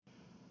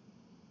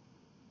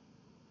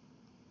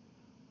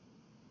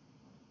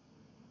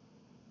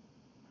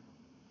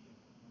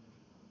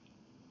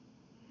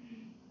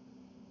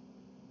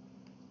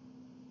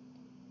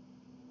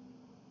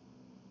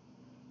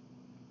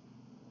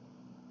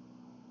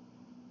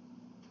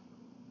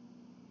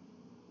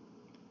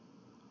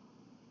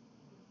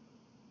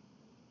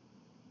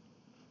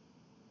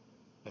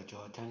Let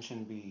your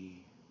attention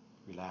be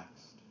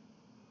relaxed.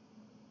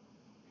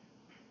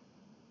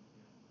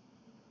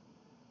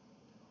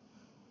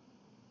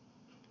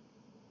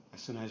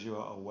 As soon as you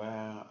are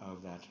aware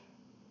of that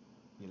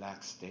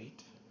relaxed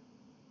state,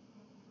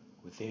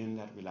 within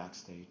that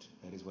relaxed state,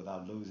 that is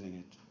without losing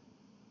it,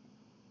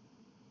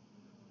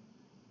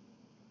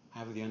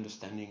 have the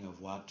understanding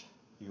of what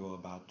you are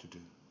about to do.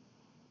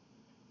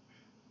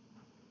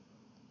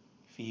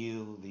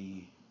 Feel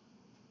the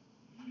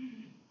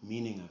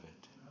meaning of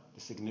it,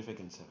 the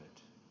significance of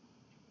it,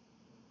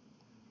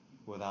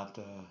 without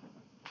the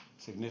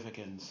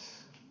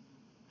significance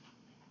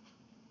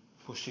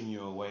pushing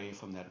you away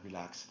from that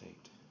relaxed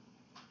state.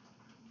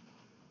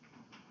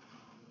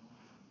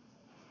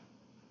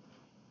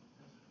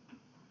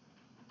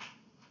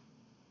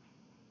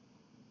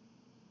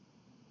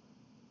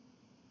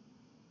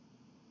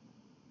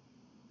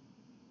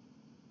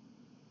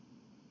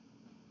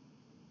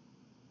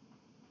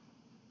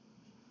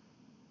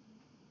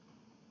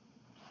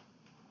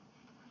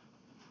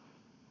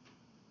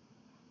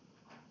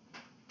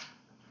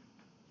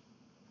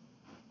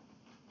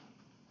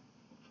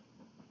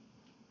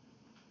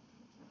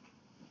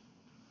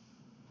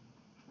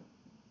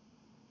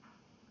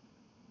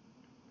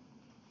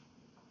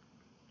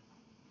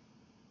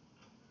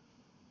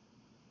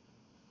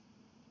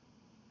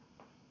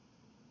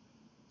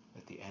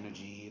 Let the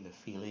energy, the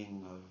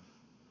feeling of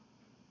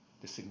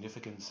the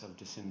significance of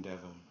this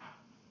endeavor,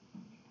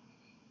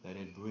 let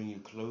it bring you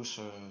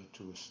closer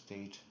to a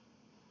state,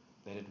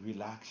 let it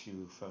relax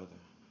you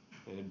further,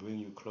 let it bring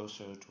you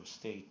closer to a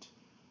state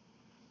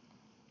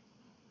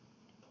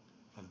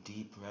of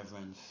deep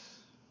reverence,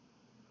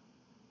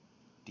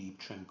 deep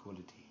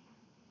tranquility.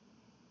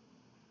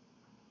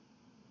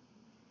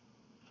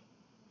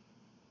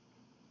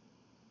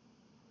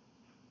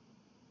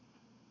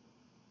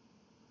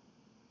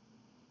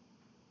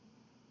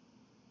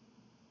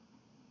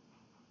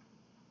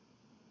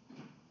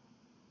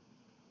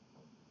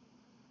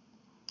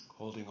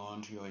 Holding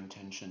on to your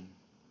intention,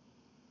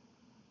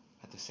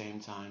 at the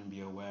same time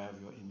be aware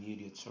of your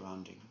immediate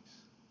surroundings.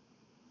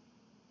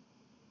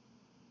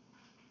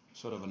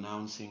 Sort of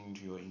announcing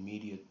to your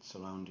immediate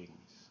surroundings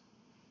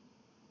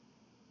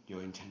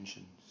your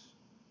intentions,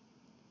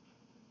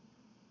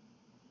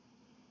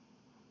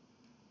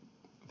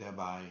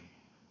 thereby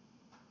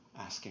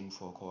asking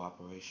for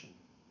cooperation.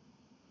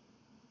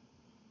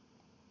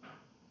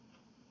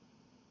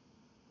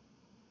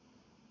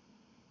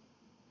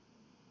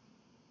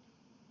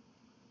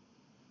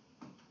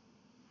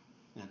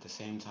 And at the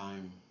same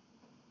time,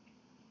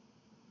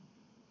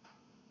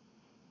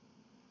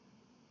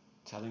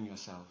 telling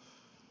yourself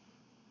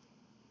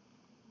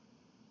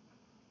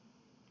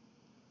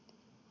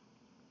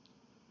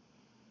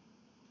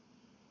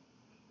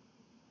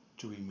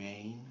to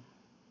remain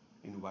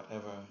in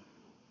whatever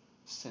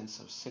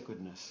sense of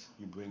sacredness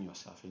you bring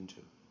yourself into.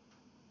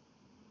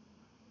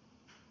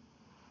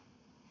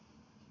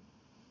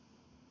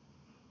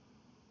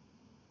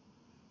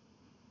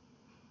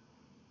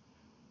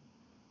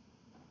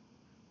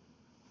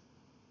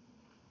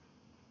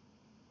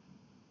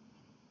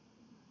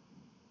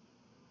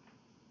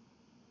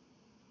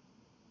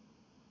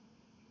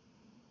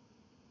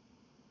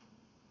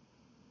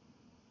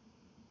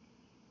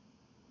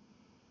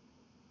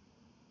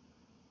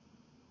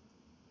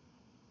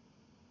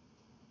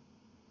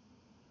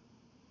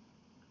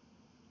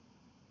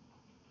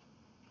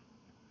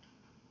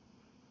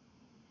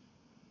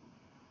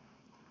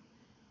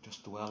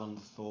 Just dwell on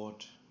the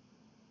thought,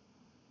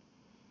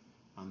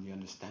 on the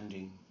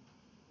understanding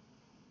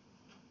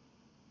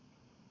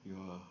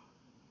you're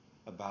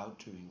about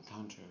to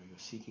encounter, you're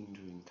seeking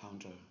to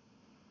encounter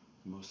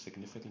the most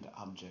significant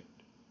object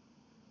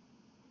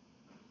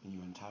in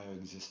your entire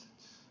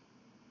existence.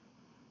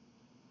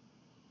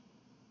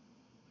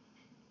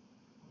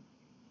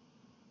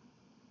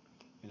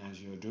 And as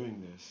you're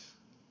doing this,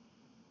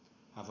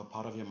 have a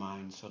part of your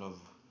mind sort of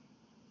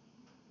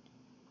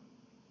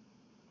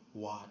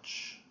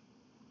watch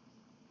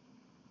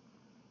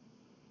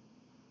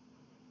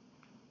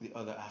the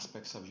other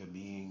aspects of your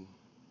being,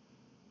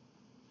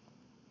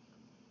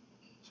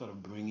 sort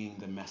of bringing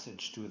the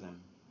message to them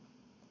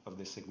of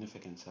the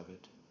significance of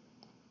it,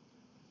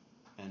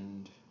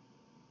 and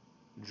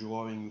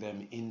drawing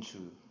them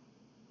into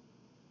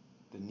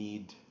the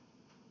need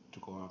to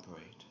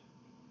cooperate.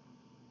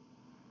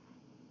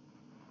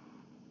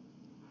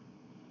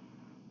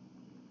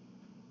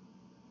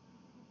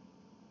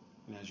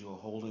 And as you are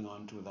holding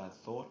on to that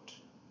thought,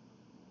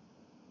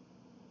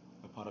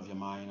 a part of your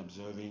mind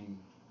observing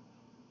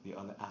the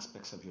other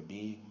aspects of your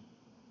being,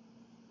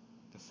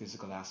 the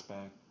physical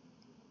aspect,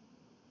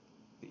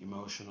 the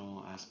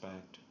emotional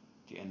aspect,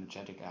 the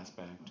energetic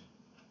aspect,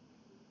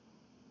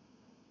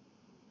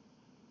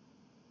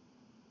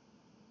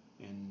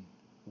 and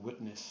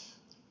witness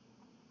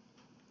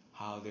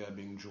how they are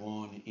being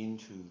drawn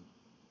into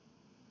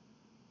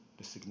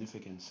the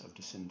significance of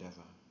this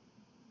endeavor.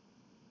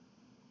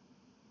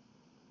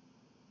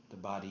 The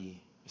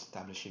body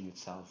establishing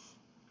itself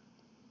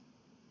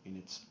in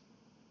its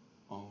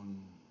own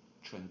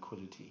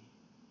tranquility,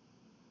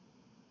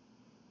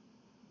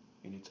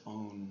 in its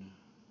own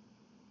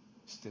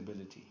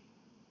stability.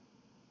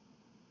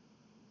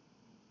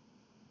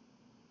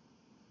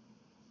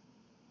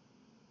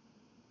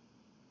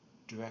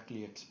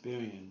 Directly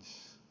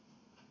experience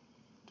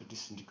the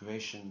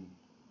disintegration,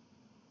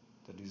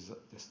 the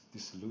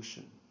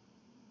dissolution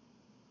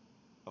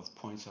of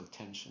points of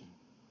tension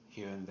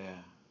here and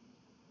there,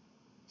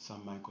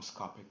 some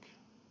microscopic,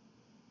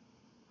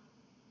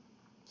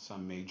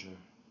 some major,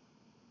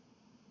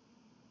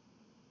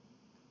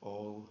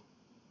 all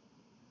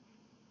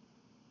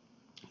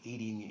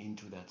leading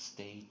into that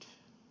state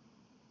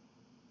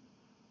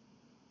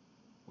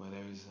where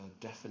there is a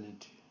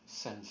definite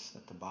sense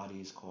that the body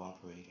is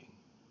cooperating.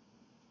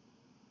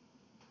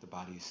 The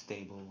body is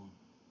stable,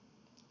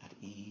 at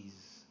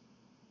ease,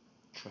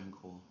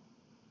 tranquil,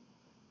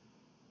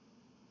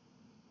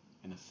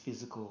 and a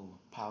physical,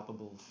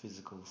 palpable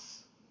physical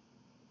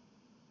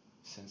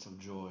sense of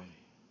joy.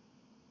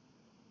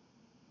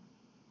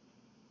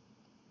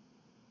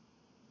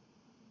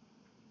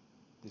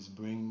 This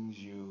brings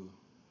you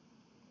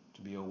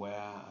to be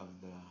aware of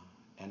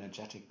the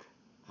energetic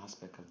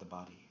aspect of the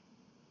body.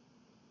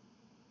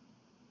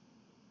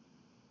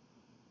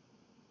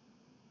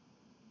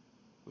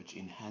 Which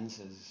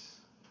enhances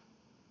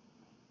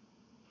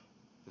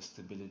the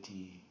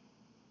stability,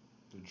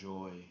 the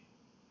joy,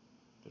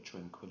 the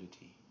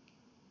tranquility.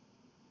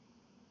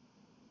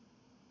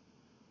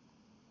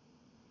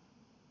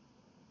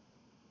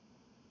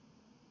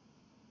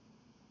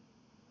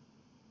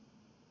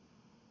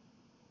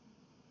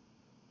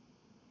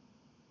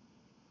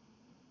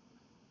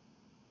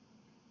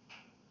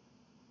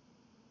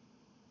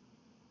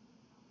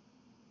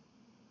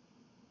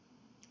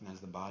 And as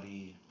the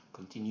body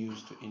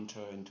continues to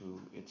enter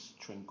into its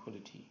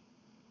tranquility,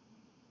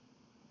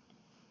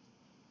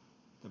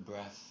 the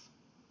breath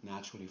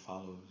naturally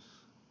follows.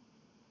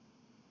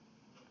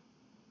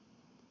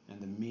 And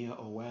the mere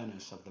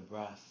awareness of the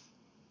breath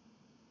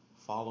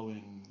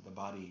following the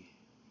body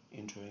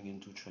entering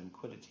into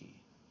tranquility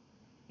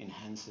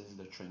enhances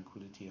the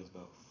tranquility of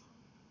both.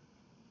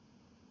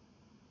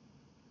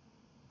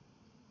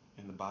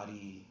 And the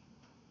body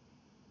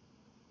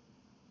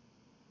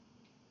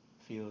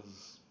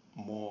feels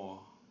more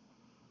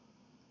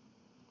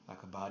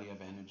like a body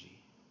of energy.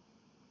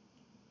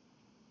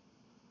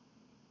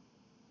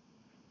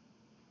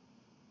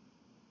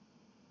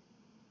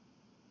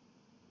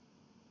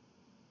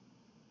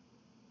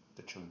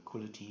 The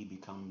tranquility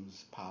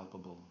becomes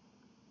palpable,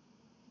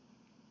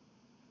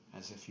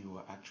 as if you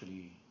were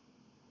actually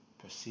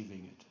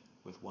perceiving it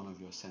with one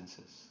of your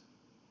senses,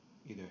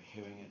 either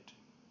hearing it,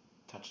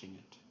 touching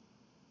it.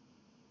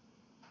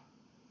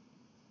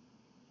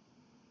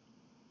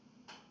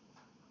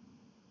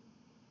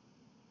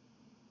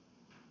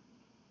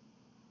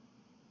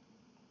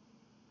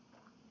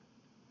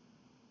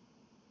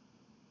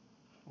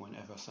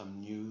 Whenever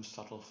some new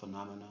subtle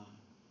phenomena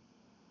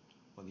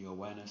or the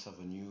awareness of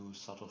a new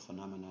subtle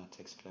phenomena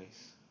takes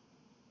place,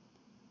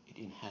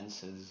 it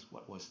enhances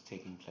what was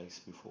taking place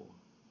before,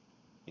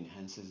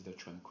 enhances the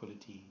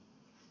tranquility,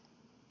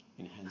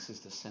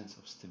 enhances the sense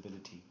of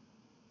stability.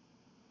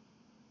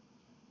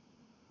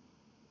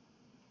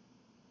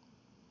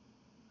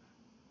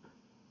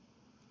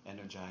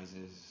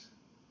 Energizes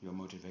your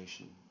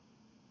motivation,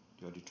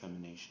 your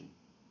determination.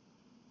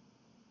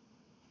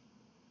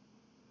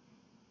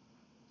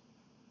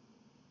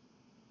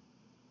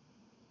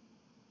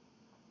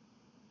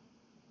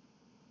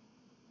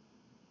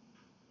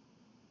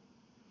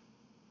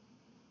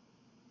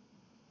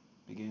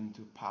 Begin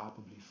to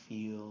palpably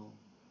feel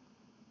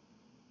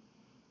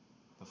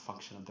the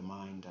function of the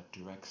mind that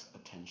directs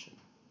attention.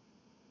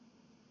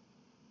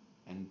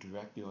 And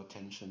direct your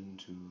attention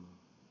to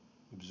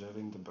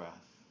observing the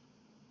breath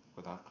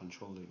without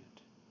controlling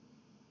it.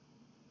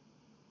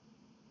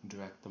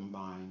 Direct the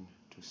mind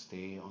to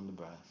stay on the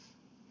breath,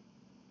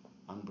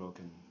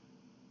 unbroken,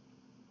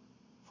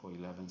 for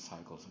 11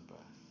 cycles of breath.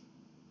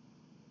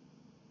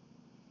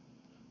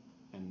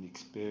 And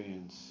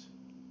experience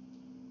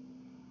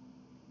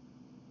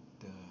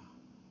the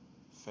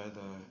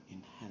further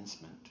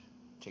enhancement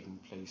taking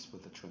place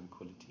with the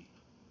tranquility,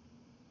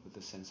 with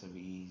the sense of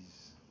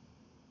ease,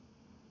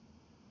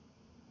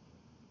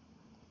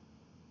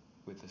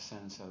 with the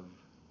sense of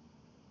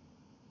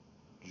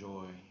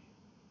joy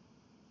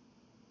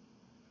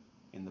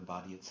in the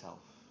body itself.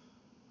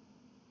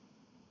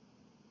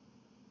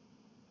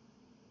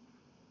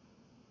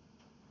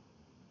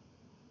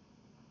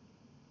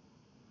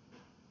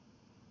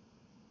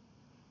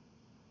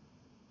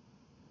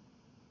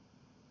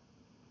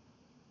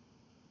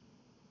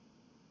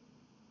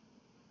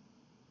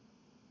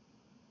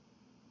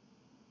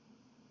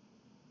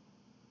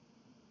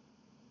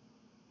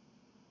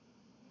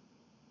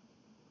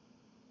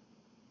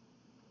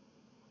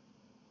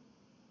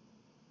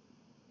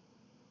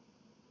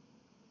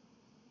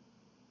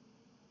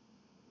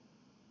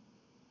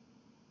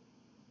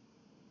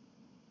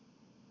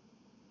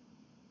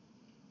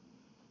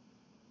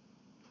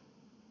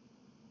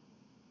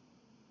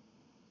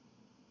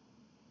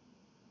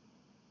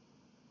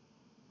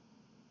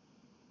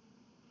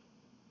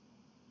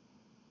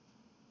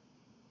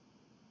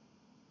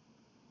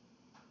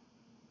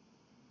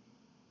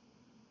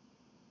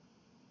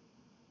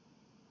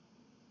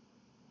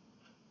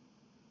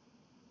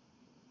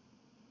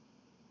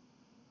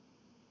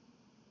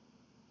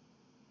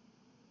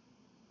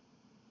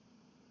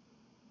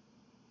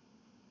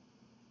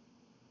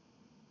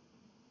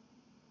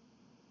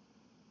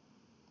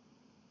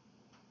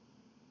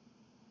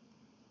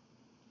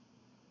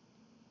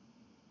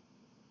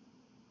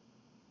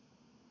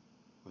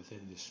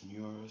 within this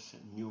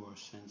newer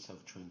sense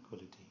of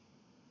tranquility.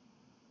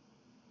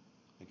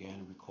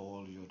 Again,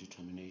 recall your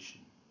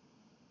determination,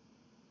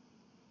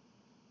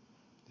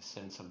 the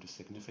sense of the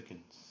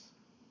significance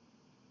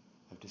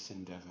of this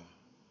endeavor.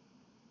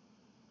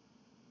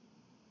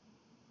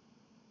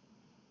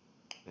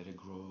 Let it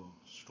grow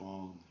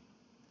strong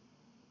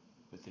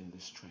within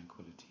this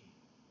tranquility,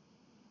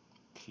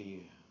 clear.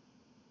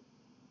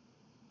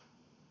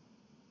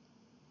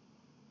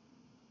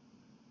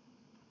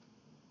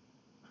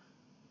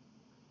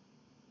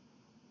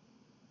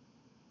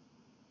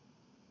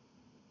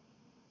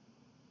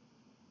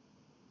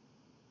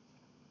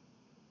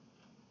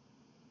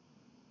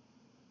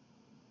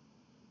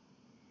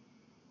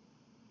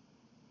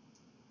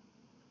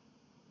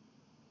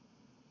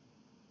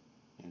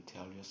 And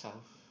tell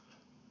yourself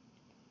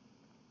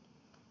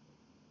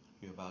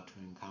you're about to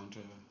encounter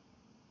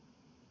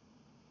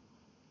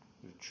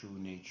your true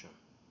nature.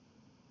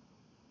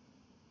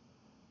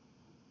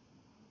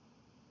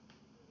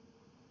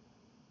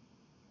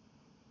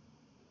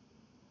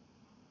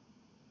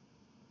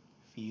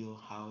 Feel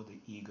how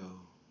the ego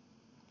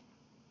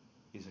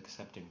is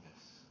accepting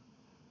this.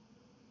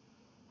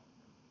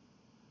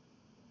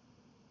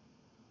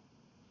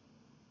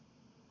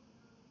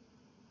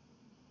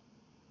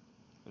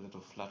 A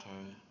little flutter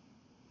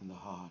in the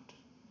heart,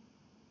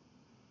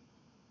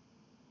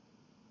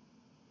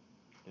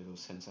 a little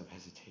sense of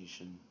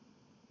hesitation.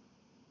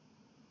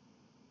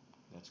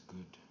 That's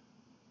good.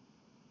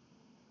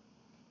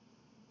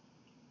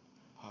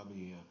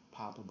 Probably a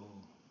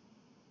palpable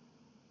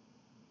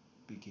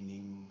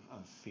beginning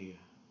of fear.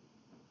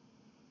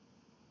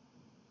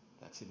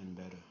 That's even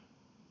better.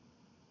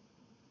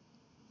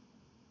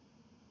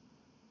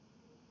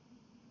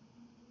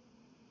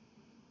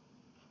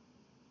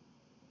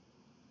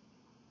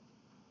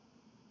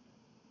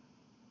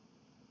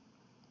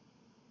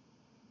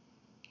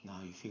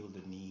 Now you feel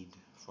the need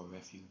for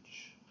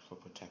refuge, for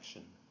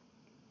protection,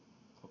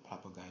 for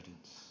proper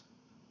guidance,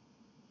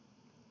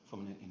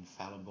 from an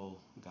infallible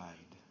guide.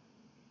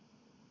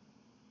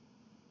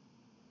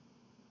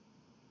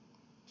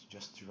 So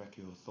just direct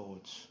your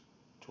thoughts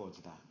towards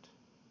that,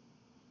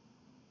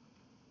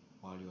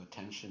 while your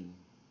attention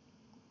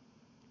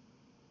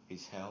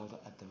is held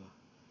at the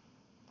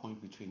point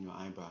between your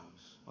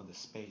eyebrows, or the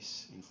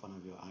space in front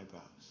of your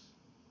eyebrows.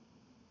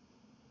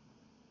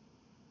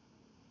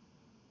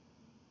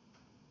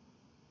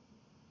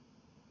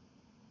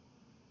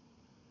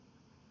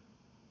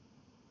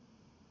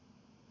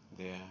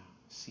 There,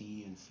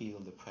 see and feel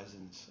the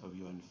presence of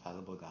your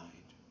infallible guide.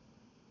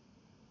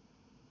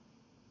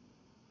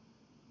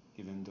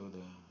 Even though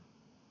the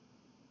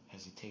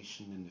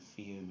hesitation and the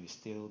fear may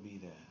still be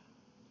there,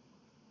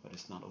 but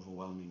it's not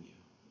overwhelming you.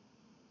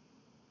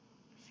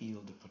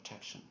 Feel the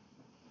protection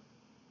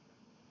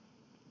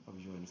of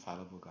your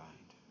infallible guide.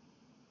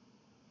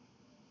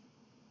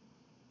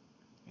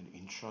 And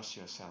entrust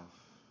yourself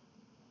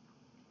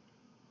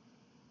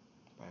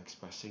by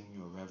expressing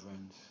your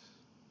reverence,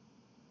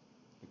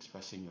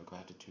 expressing your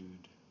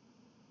gratitude,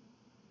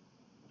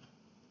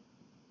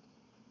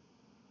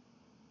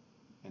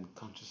 and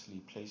consciously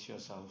place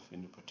yourself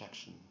in the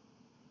protection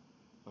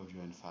of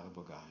your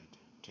infallible guide.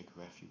 Take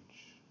refuge.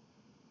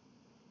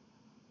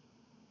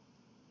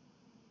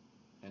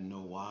 And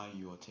know why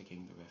you are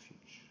taking the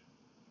refuge.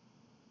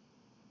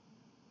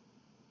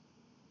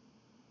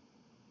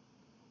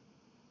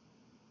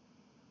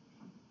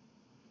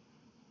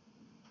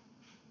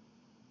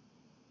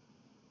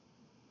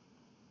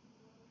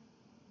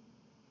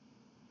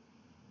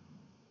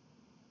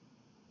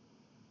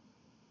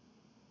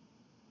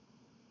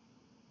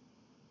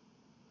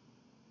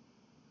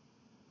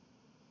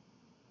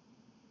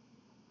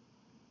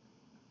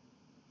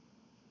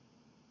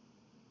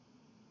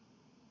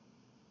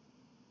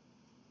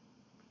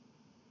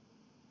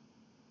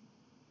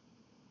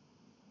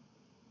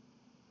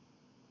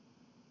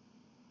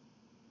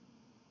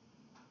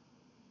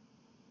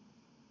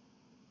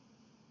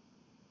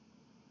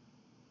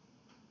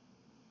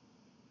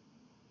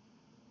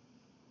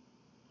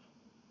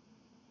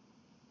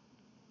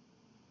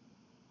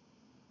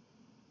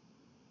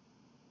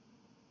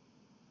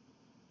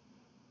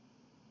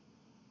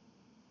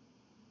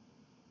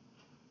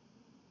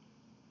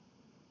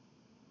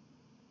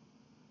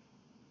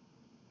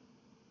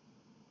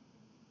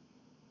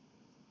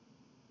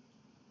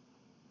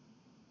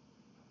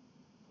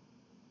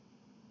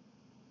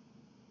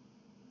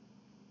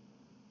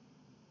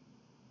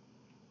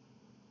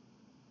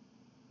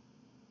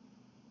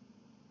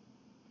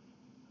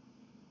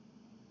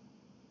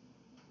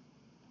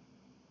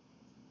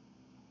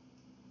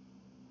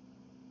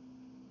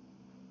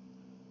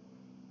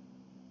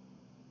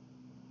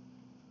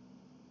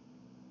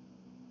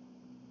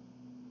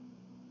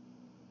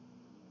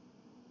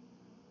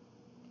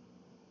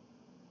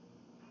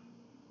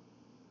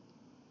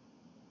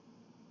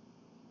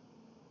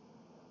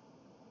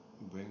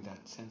 Bring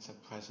that sense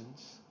of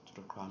presence to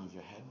the crown of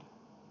your head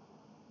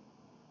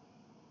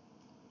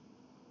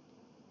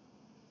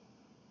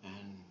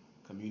and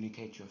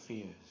communicate your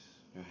fears,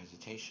 your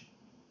hesitation.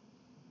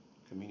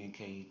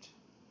 Communicate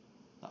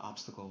the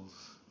obstacles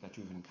that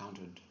you've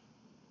encountered,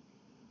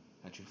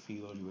 that you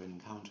feel you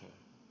encounter,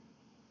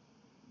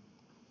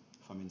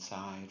 from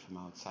inside, from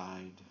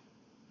outside,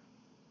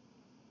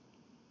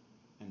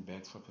 and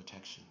beg for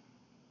protection.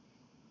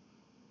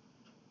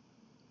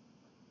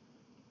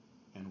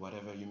 And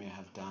whatever you may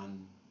have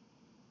done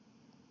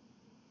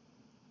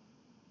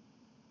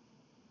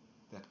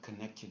that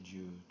connected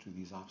you to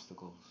these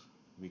obstacles,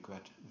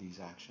 regret these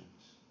actions.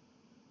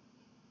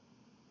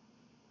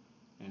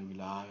 And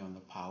rely on the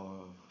power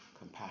of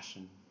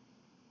compassion.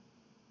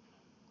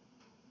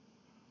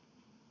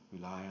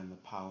 Rely on the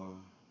power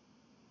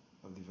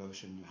of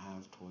devotion you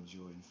have towards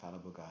your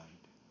infallible guide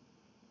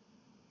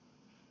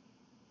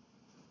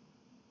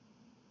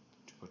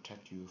to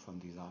protect you from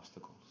these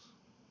obstacles.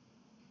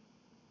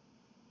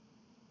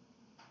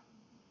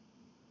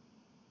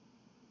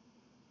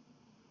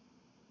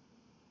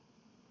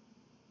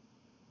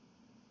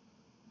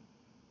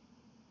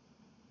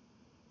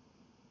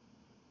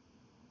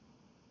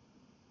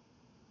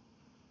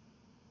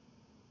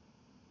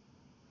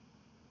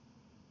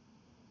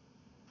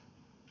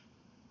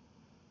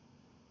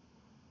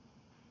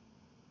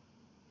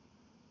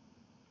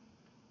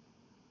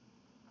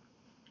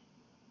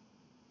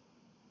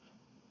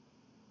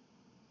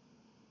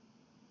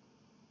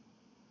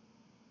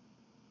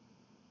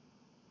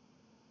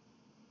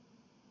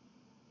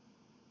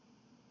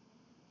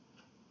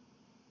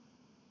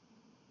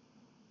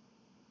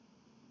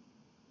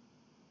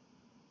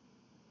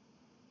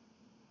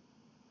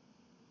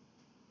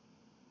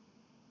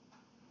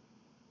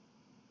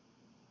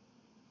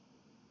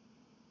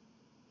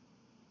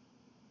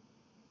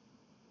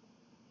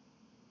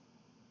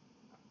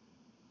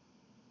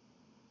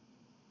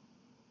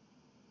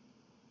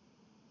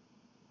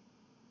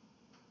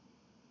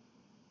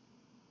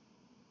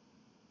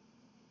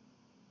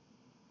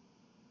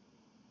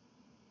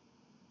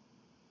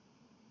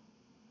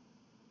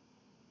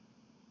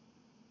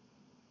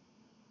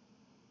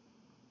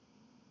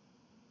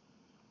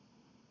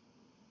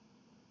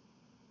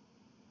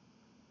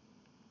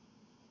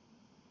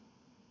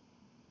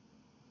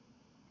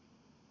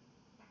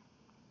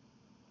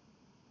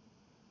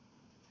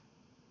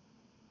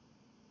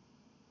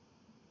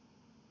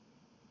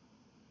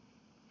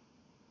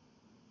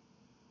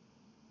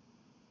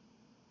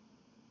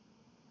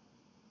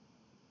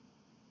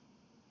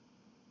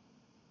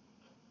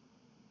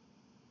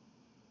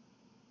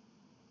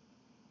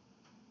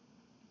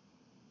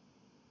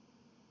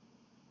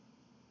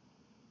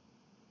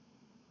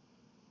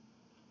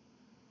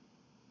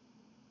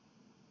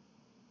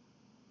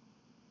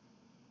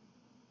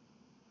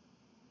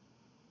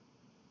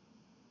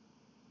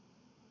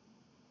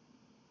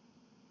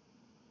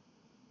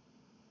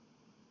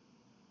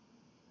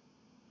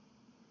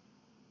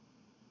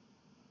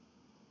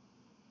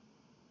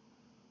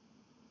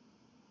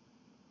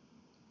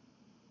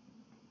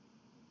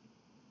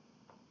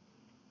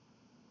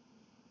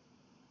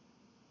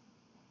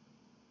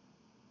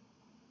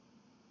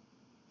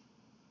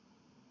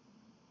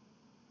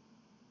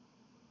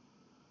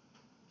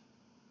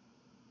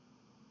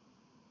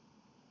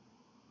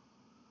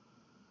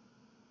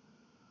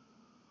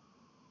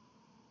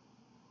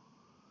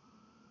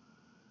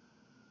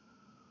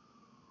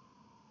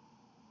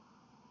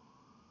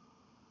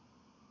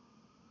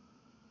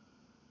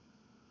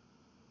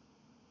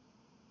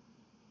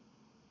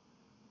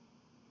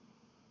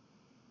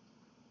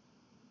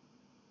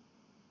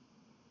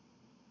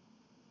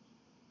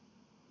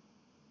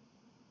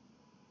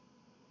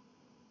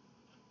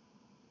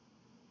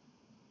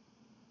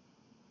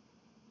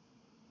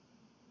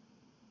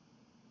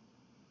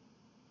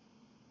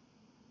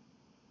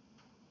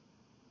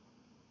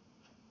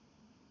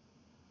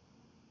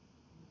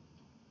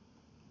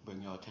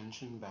 Bring your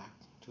attention back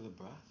to the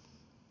breath.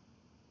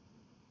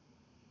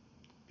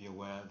 Be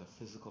aware of the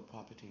physical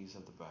properties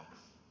of the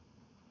breath,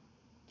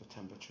 the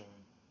temperature,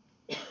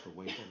 the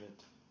weight of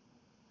it,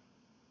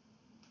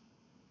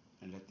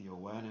 and let the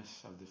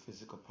awareness of the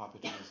physical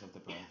properties of the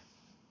breath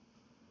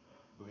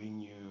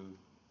bring you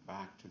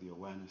back to the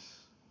awareness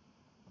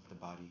of the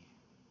body.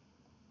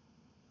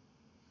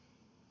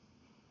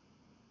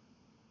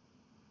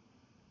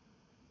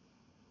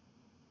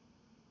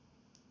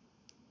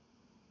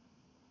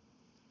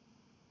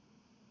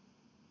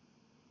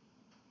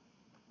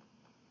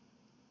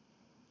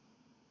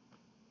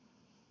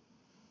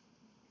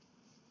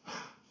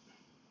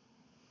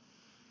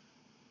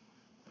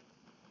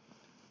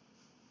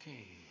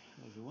 Okay,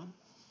 everyone.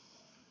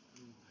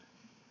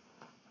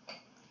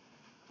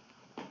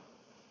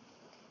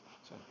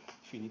 So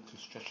if you need to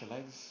stretch your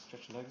legs,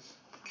 stretch your legs.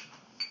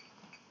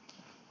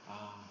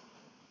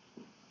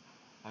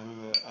 I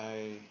remember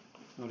I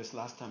noticed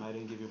last time I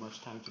didn't give you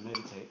much time to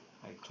meditate.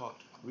 I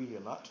talked really a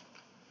lot.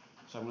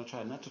 So I'm going to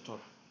try not to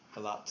talk a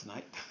lot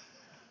tonight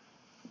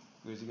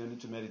because you're going to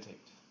need to meditate.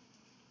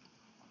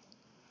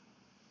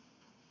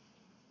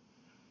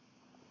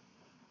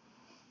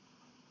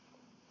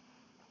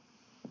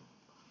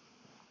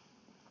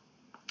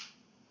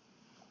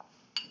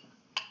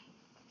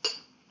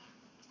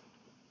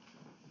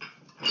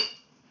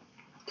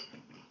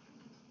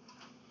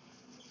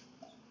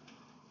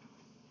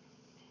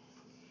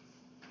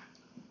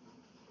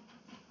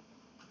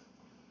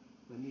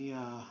 me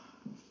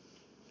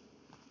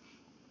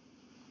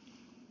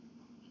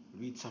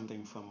read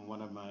something from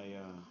one of my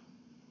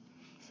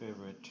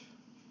favorite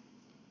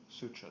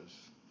sutras.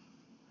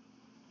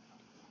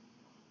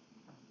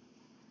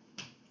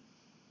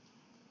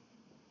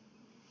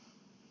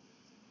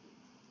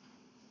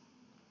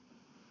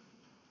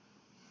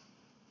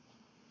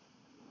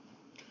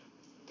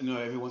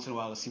 Every once in a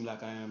while it seems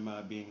like I am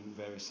being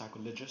very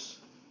sacrilegious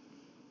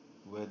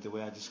with the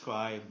way I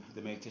describe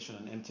the meditation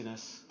on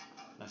emptiness.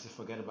 And I say,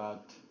 forget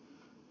about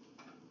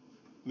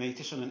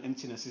meditation on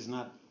emptiness is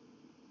not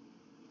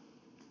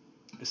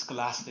a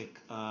scholastic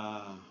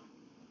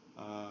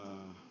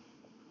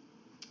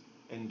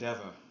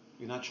endeavor.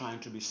 You're not trying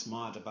to be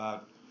smart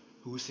about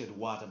who said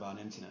what about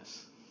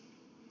emptiness.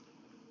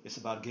 It's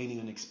about gaining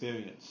an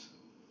experience.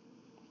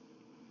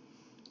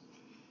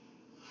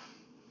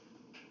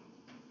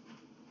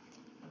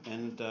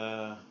 And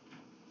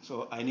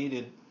so I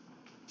needed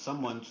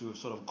someone to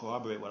sort of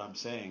corroborate what I'm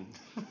saying.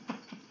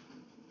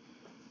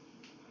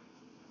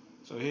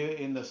 So here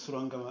in the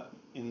Surangama,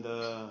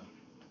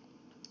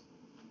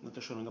 not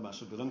the Surangama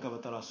Sutra, the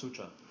Lankavatara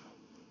Sutra,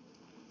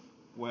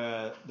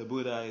 where the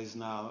Buddha is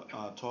now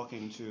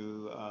talking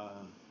to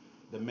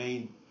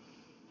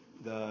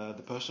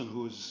the person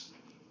who's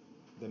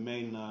the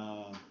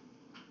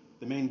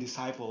main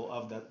disciple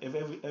of that.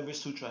 Every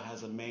sutra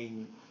has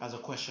a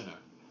questioner,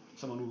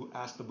 someone who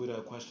asks the Buddha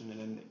a question and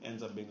then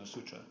ends up being a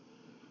sutra.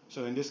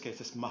 So in this case,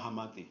 it's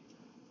Mahamati.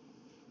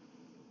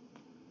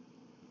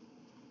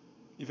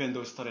 Even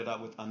though it started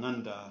out with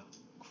Ananda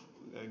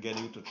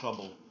getting into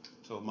trouble,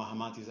 so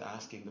Mahamati is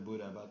asking the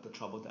Buddha about the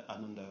trouble that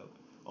Ananda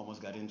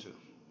almost got into.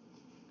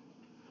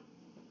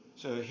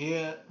 So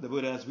here the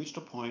Buddha has reached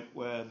a point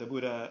where the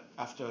Buddha,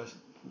 after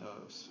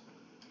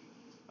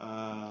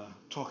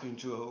talking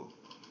to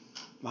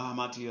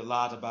Mahamati a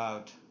lot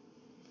about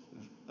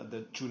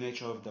the true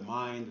nature of the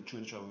mind, the true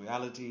nature of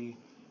reality,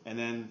 and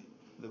then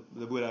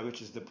the Buddha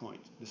reaches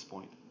this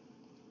point.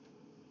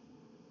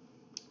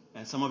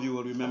 And some of you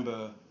will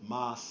remember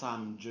Ma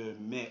Sam Je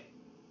Me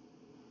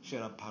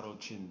Shera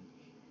Parochin.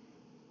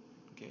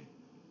 Okay?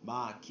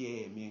 Ma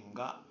Kie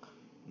Minga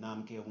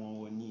Nam Ke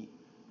Woni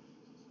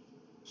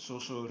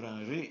Soso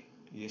Ranri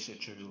Yeshe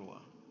Churua.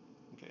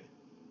 Okay.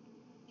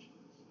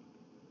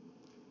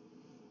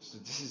 So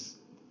this is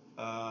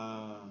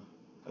a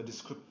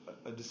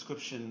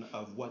description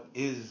of what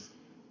is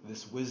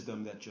this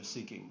wisdom that you're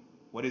seeking.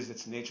 What is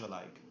its nature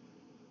like?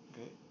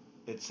 Okay?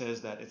 It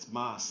says that it's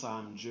Ma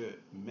Sam Je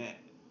Me.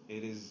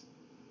 It is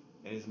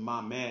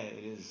ma me,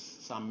 it is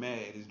sam me,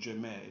 it is je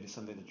me. It is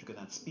something that you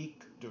cannot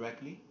speak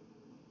directly,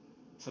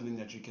 something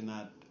that you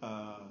cannot,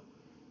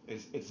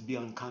 it's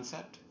beyond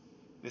concept.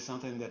 It's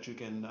something that you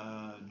can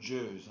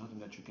judge, something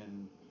that you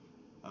can,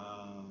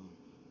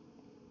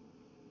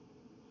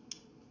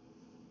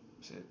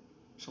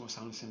 someone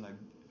sounds like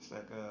it's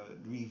like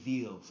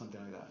reveal,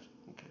 something like that.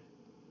 Okay.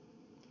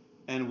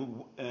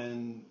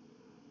 And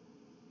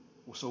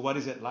so what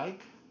is it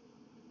like?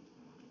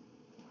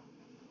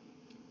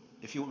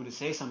 If you want me to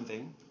say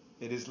something,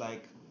 it is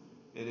like,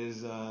 it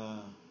is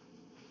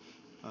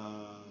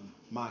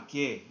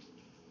makie,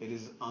 it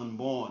is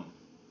unborn,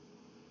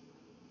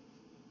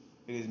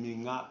 it is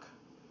mingak,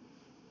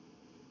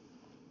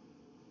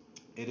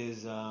 it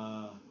is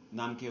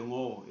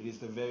namkeongo, it is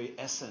the very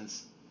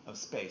essence of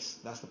space.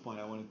 That's the point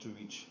I wanted to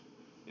reach.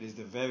 It is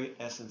the very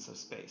essence of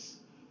space.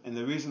 And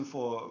the reason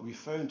for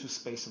referring to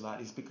space a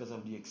lot is because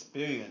of the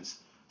experience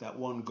that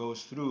one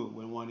goes through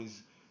when one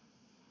is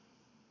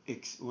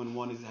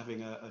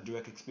having a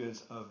direct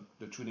experience of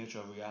the true nature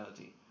of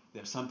reality.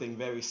 There's something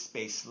very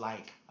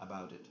space-like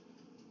about it.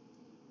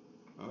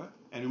 All right?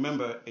 And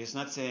remember, it's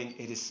not saying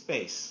it is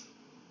space.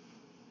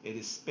 It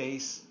is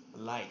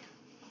space-like.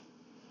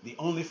 The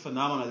only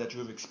phenomena that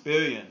you've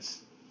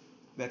experienced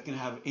that can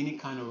have any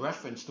kind of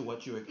reference to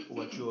what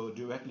you're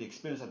directly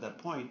experiencing at that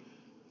point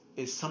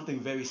is something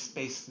very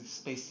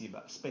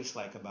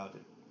space-like about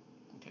it.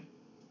 Okay.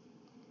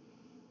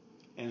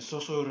 And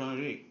soso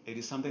ranri, it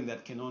is something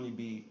that can only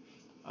be,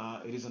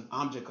 it is an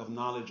object of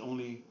knowledge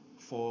only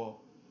for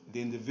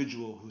the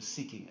individual who's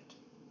seeking it.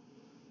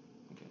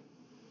 Okay.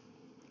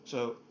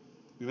 So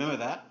remember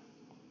that,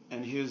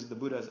 and here's the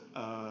Buddha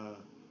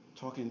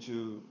talking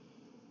to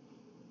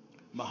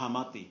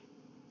Mahamati.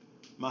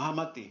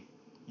 Mahamati,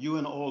 you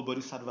and all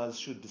bodhisattvas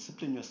should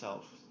discipline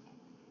yourself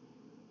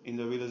in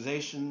the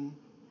realization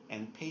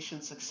and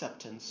patience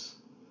acceptance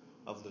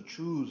of the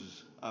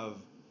truths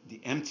of the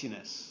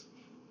emptiness,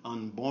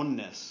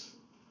 unbornness,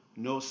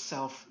 no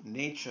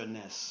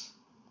self-natureness,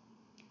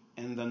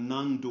 and the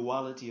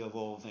non-duality of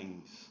all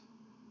things.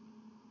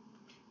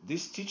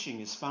 This teaching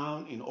is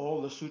found in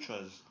all the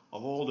sutras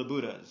of all the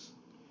Buddhas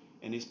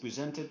and is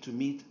presented to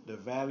meet the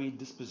varied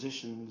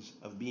dispositions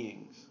of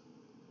beings,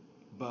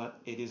 but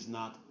it is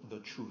not the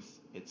truth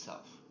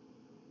itself.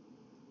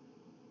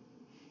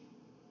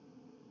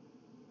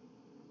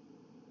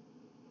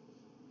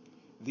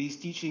 These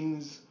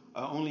teachings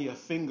are only a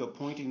finger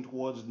pointing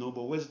towards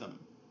noble wisdom.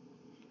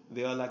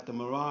 They are like the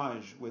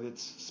mirage with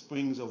its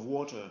springs of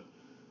water,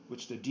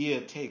 which the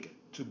deer take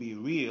to be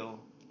real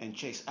and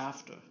chase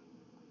after.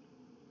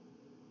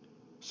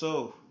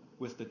 So,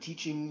 with the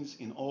teachings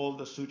in all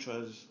the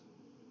sutras,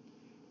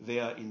 they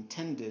are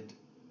intended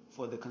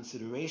for the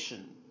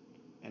consideration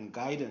and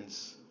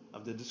guidance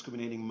of the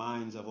discriminating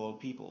minds of all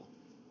people,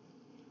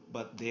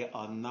 but they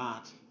are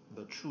not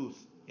the truth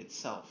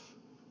itself,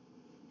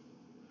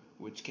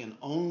 which can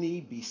only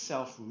be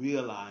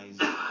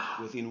self-realized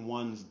within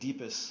one's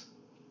deepest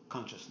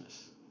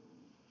consciousness.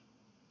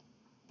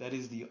 That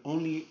is the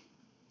only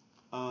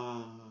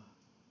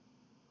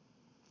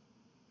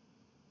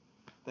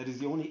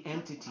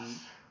entity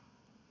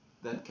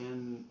that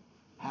can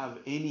have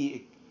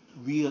any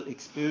real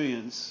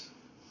experience,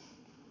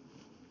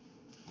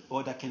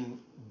 or that can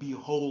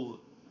behold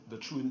the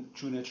true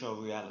nature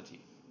of reality.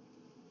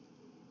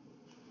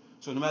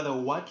 So no matter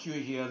what you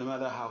hear, no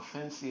matter how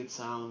fancy it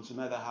sounds, no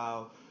matter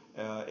how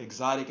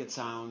exotic it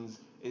sounds,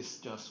 it's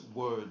just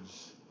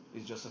words.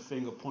 It's just a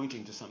finger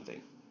pointing to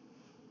something.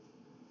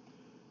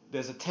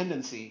 There's a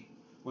tendency,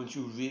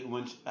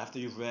 after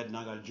you've read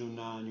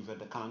Nagarjuna, and you've read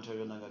the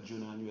commentary of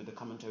Nagarjuna, and you read the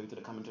commentary to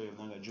the commentary of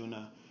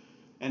Nagarjuna,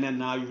 and then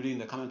now you're reading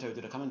the commentary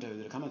to the commentary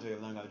to the commentary of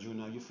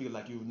Nagarjuna, you feel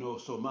like you know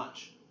so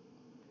much.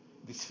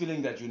 This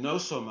feeling that you know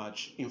so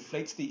much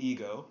inflates the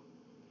ego,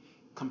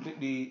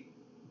 completely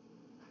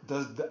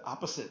does the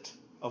opposite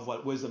of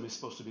what wisdom is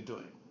supposed to be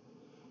doing.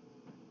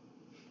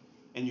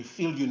 And you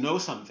feel you know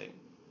something,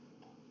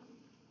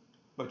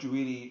 but you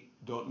really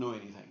don't know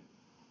anything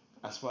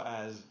as far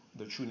as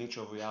the true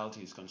nature of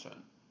reality is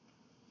concerned.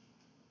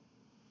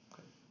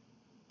 Okay.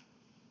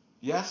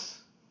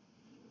 Yes,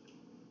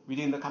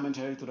 reading the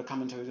commentary to the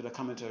commentary to the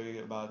commentary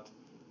about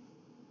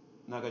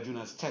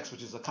Nagarjuna's text,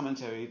 which is a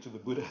commentary to the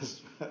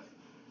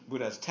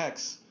Buddha's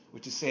text,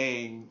 which is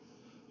saying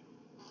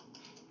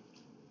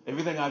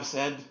everything I've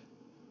said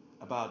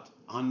about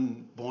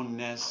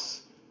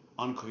unbornness,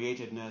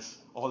 uncreatedness,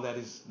 all that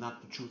is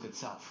not the truth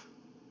itself.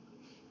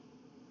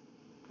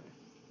 Okay.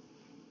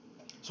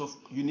 So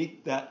you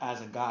need that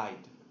as a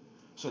guide,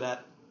 so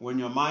that when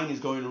your mind is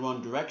going in the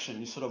wrong direction,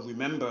 you sort of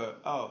remember,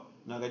 oh,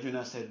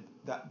 Nagarjuna said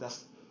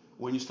that's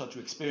when you start to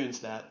experience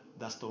that,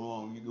 that's the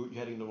wrong, you're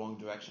heading in the wrong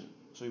direction.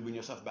 So you bring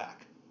yourself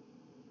back.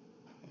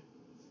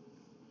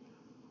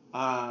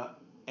 Okay.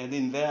 And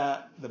in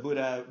there, the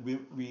Buddha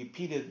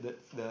repeated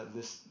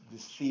this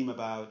theme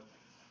about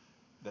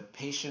the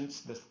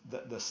patience,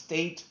 the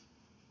state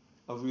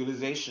of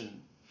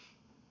realization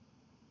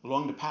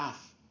along the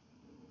path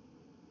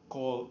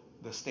called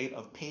the state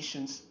of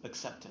patience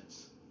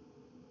acceptance.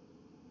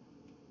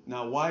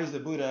 Now, why is the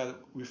Buddha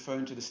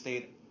referring to the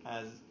state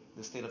as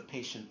the state of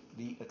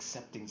patiently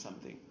accepting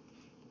something,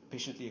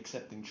 patiently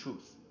accepting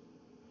truth?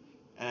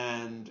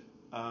 And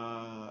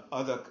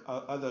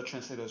other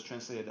translators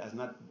translate it as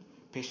not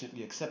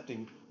patiently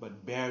accepting,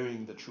 but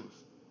bearing the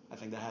truth. I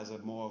think that has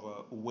more of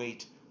a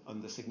weight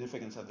on the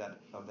significance of that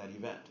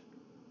event.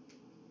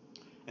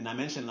 And I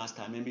mentioned last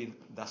time, maybe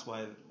that's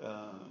why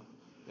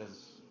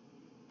there's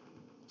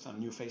some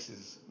new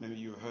faces. Maybe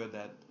you heard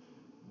that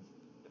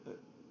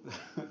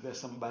there's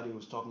somebody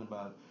who's talking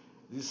about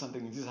this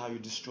is how you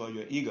destroy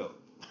your ego.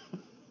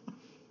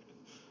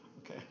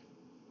 Okay.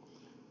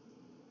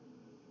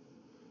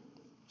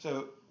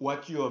 So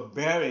what you're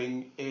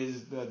bearing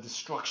is the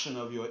destruction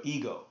of your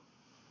ego.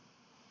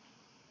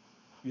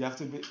 You have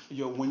to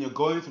when you're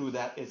going through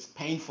that, it's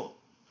painful.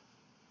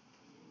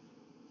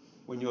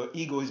 When your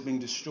ego is being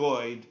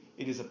destroyed,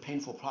 it is a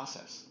painful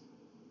process.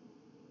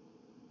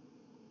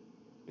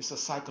 It's a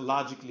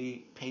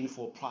psychologically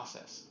painful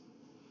process.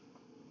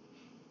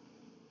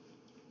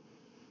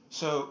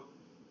 So,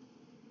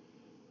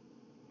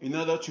 in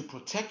order to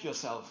protect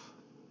yourself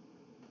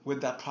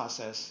with that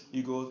process,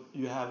 you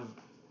have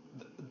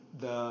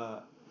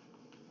the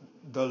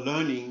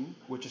learning,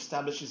 which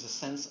establishes a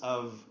sense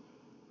of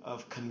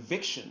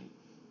conviction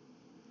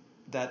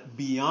that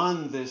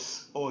beyond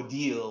this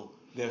ordeal,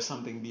 there's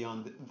something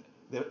beyond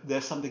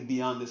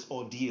this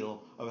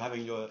ordeal of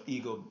having your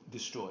ego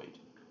destroyed.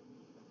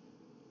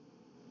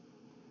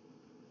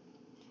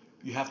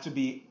 You have to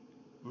be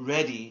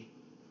ready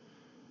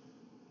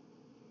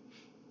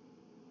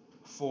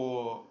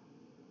for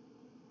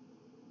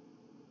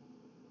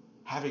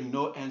having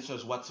no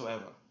answers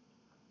whatsoever.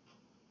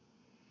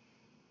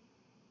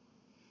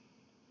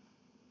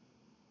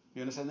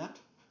 You understand that?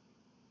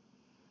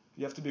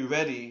 You have to be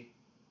ready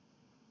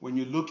when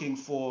you're looking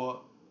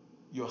for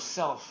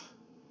yourself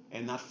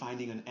and not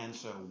finding an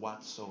answer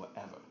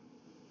whatsoever.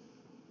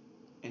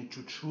 And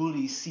to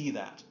truly see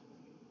that.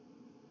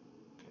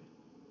 Okay.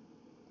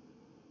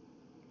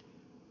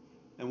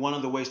 And one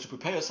of the ways to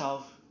prepare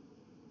yourself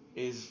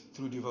is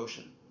through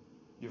devotion.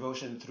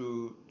 Devotion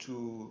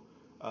to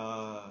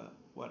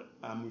what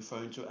I'm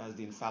referring to as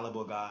the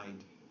infallible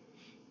guide.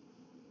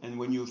 And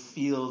when you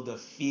feel the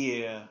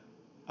fear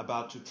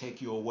about to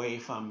take you away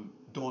from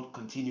don't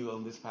continue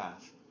on this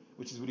path,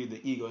 which is really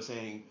the ego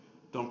saying,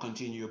 don't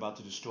continue, you're about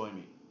to destroy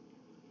me.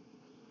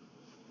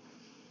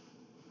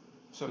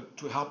 So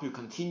to help you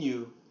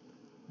continue,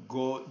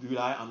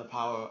 rely on the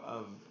power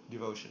of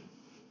devotion.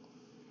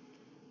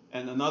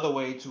 And another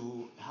way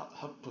to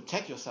help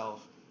protect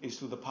yourself is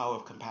through the power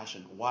of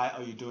compassion. Why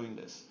are you doing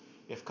this?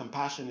 If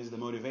compassion is the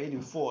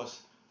motivating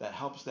force that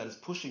helps, that is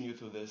pushing you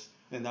through this,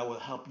 then that will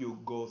help you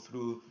go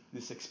through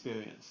this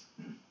experience.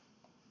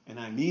 And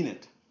I mean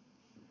it.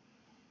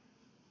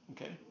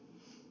 Okay?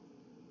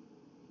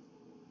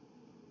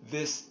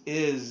 This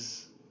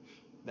is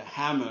the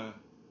hammer,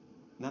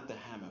 not the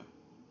hammer,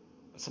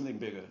 but something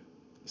bigger.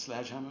 The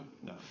sledgehammer?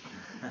 No.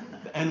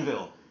 The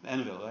anvil. The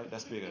anvil, right?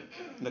 That's bigger.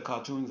 In the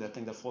cartoons, that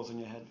thing that falls on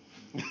your head.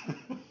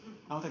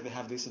 I don't think they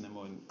have this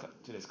anymore in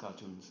today's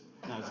cartoons.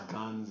 Now it's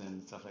guns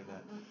and stuff like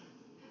that.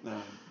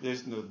 No,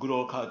 there's no good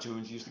old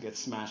cartoons used to get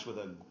smashed with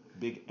a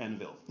big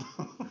anvil.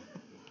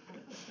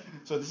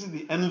 So this is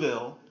the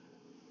anvil.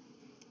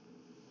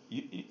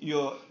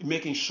 You're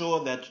making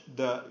sure that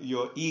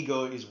your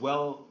ego is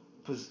well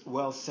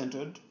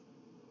centered,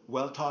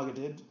 well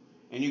targeted,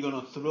 and you're going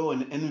to throw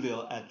an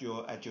anvil at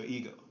your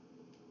ego.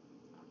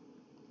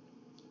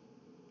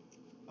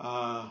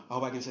 I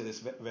hope I can say this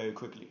very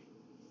quickly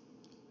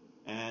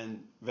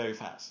and very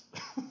fast,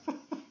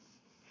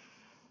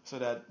 so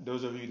that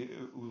those of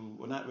you who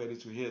are not ready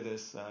to hear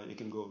this, you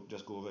can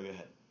just go over your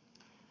head.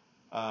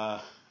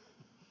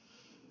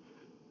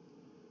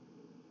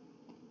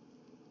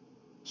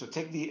 So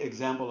take the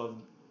example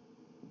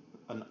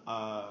of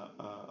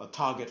a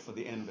target for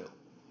the anvil.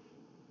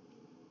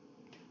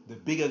 The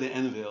bigger the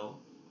anvil,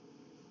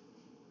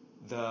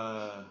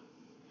 the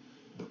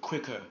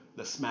quicker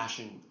the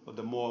smashing, or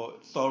the more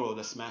thorough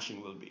the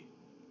smashing will be.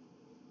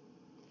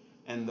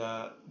 And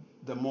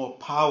the more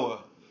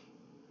power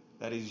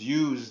that is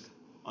used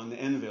on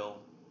the anvil,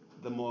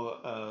 the more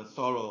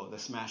thorough the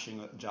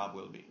smashing job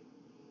will be.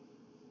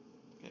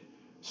 Okay?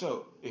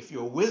 So if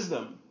your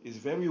wisdom is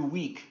very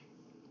weak,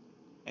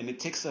 and it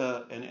takes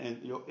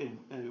your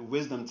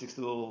wisdom takes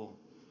a little,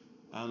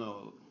 I don't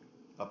know,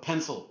 a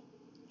pencil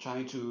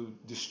trying to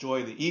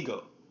destroy the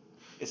ego,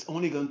 it's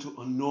only going to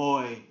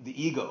annoy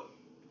the ego.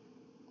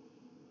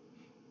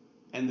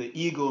 And the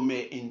ego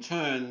may in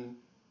turn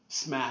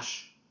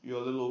smash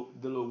your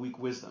little weak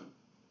wisdom.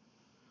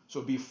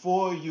 So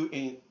before you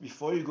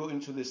go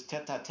into this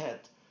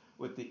tete-a-tete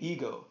with the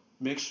ego,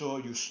 make sure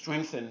you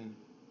strengthen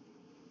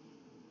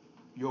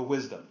your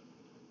wisdom.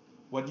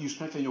 What do you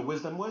strengthen your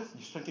wisdom with?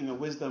 You strengthen your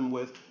wisdom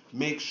with,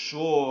 make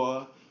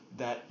sure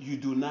that you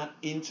do not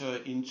enter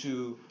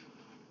into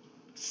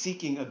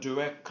seeking a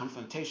direct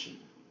confrontation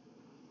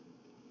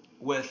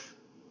with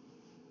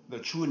the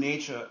true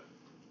nature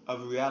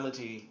of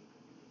reality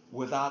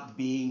without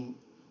being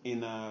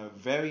in a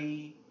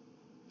very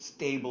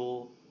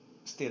stable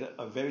state,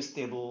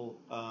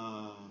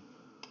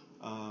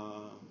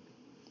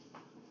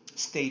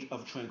 state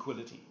of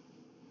tranquility.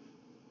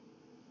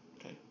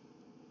 Okay,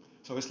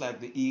 so it's like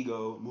the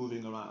ego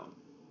moving around,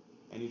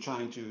 and you're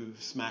trying to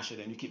smash it,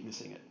 and you keep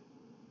missing it,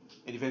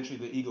 and eventually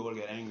the ego will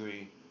get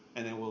angry,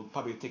 and then will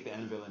probably take the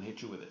anvil and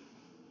hit you with it.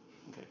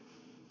 Okay,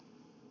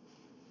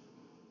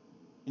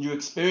 and you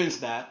experience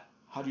that.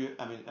 How do you?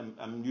 I mean,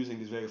 I'm using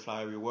this very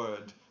flowery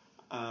word,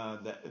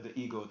 the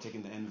ego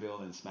taking the anvil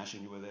and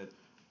smashing you with it.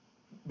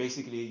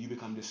 Basically, you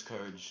become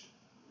discouraged.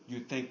 You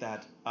think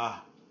that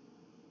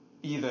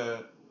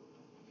either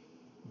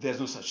there's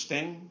no such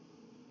thing,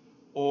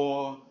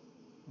 or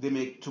they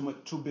make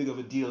too big of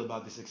a deal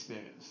about this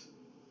experience,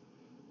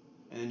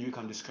 and then you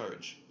become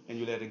discouraged and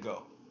you let it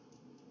go.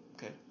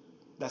 Okay,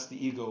 that's the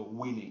ego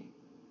winning.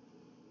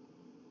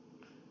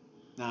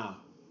 Now,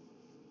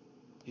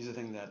 here's the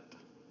thing that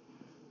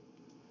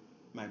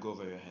might go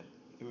over your head,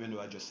 even though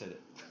I just said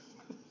it.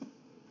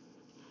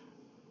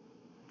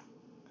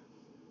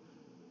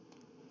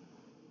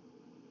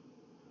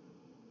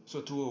 So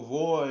to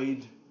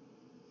avoid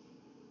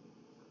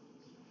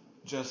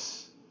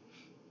just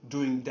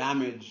doing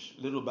damage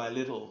little by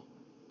little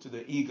to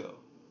the ego,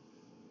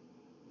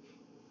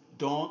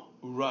 don't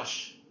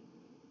rush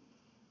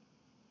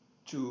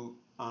to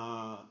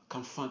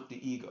confront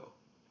the ego.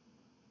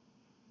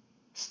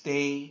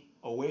 Stay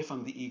away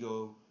from the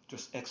ego,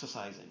 just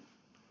exercising.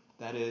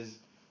 That is,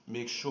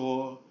 make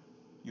sure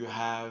you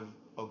have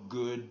a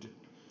good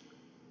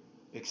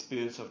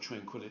experience of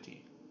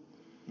tranquility.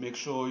 Make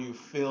sure you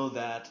fill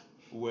that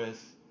with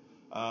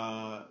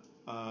a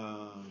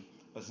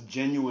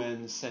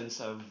genuine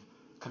sense of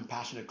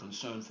compassionate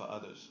concern for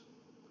others,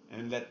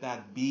 and let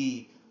that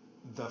be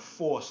the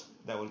force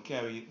that will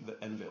carry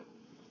the anvil.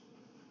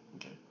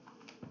 Okay,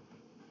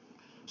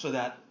 so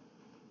that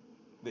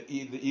the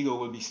ego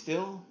will be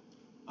still,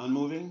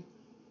 unmoving,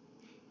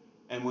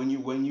 and when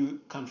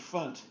you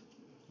confront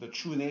the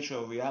true nature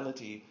of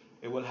reality,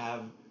 it will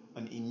have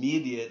an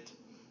immediate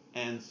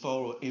and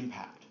thorough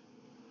impact.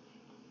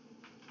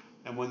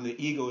 And when the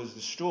ego is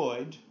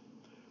destroyed,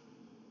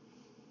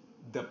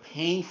 the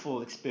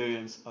painful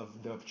experience of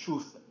the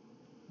truth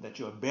that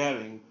you're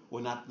bearing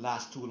will not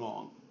last too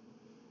long.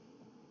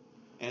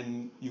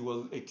 And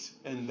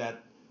and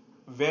that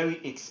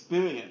very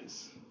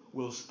experience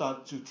will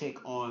start to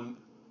take on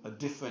a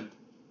different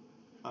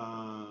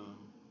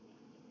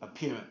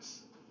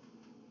appearance.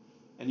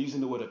 And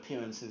using the word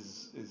appearance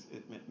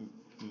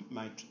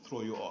might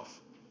throw you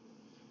off.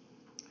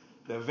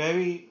 The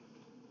very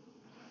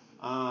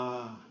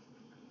uh,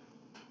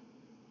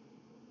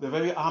 the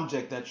very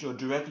object that you're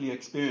directly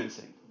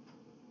experiencing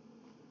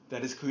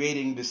that is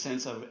creating the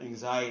sense of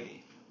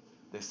anxiety,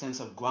 the sense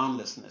of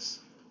groundlessness,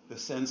 the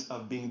sense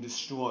of being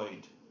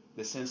destroyed,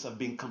 the sense of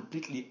being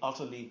completely,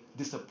 utterly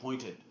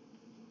disappointed.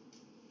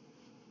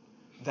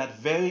 That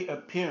very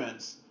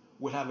appearance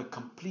will have a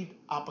complete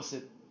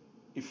opposite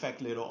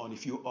effect later on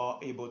if you are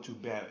able to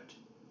bear it.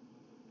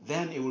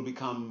 Then it will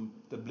become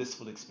the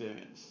blissful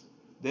experience.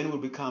 Then it will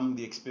become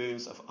the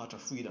experience of utter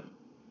freedom.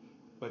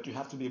 But you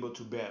have to be able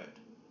to bear it.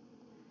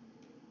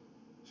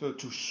 So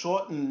to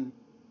shorten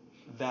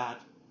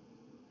that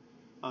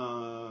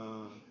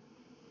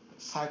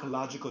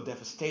psychological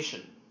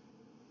devastation,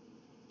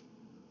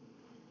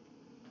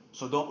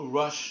 so don't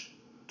rush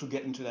to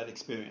get into that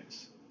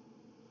experience.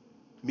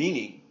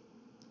 Meaning,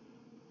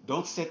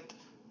 don't sit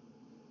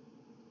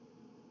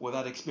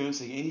without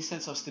experiencing any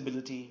sense of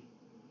stability,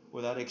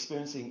 without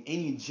experiencing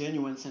any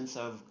genuine sense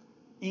of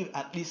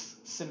at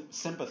least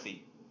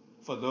sympathy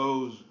for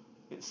those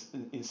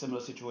in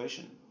similar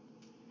situation,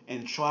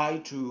 and try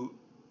to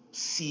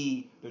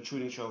see the true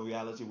nature of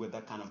reality with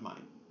that kind of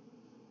mind.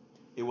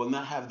 It will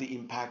not have the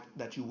impact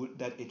that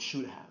it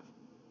should have,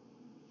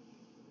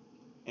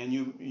 and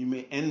you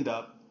may end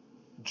up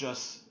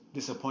just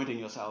disappointing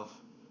yourself.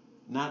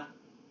 Not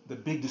the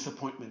big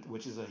disappointment,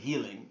 which is a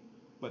healing,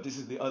 but this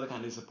is the other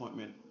kind of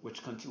disappointment,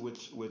 which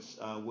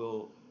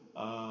will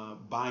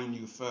bind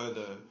you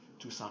further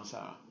to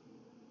samsara.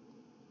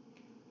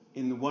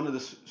 In one of the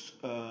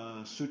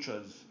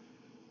sutras,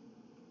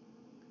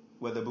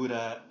 where the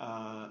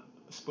Buddha,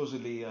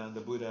 supposedly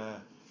the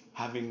Buddha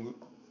having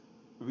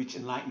reached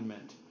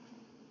enlightenment,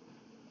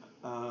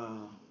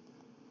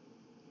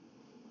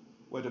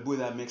 where the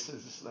Buddha makes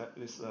this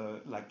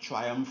like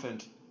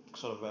triumphant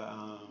sort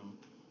of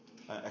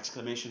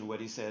exclamation where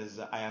he says,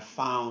 "I have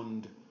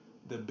found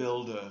the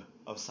builder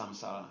of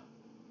samsara,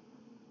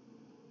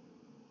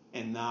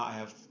 and now I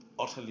have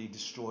utterly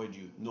destroyed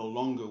you. No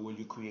longer will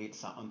you create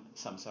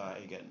samsara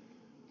again."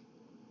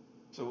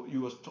 So he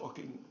was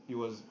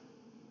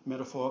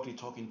metaphorically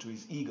talking to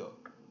his ego.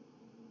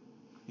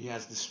 He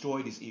has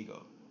destroyed his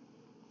ego.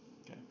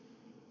 Okay.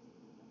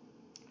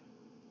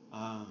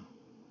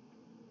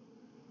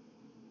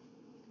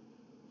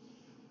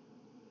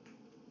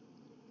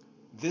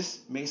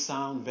 This may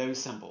sound very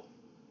simple.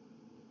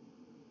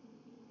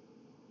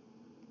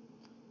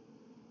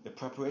 The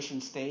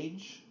preparation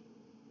stage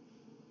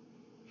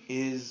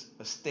is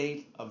a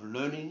state of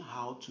learning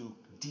how to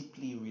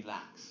deeply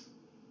relax.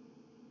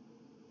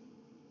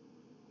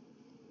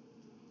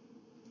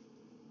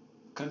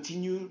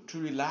 Continue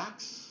to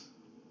relax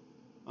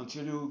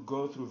until you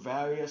go through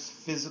various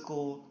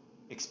physical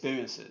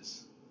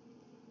experiences,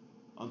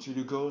 until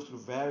you go through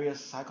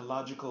various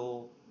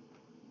psychological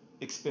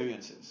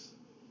experiences,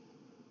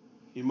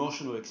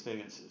 emotional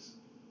experiences.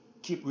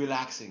 Keep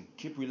relaxing,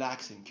 keep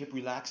relaxing, keep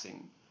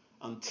relaxing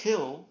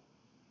until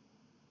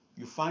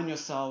you find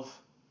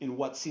yourself in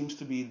what seems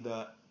to be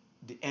the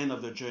end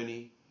of the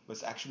journey, but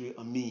it's actually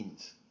a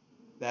means.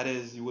 That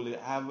is, you will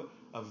have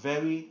a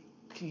very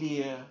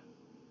clear,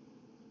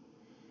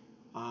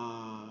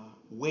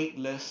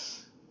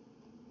 weightless,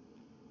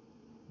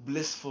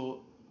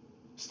 blissful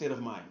state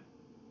of mind.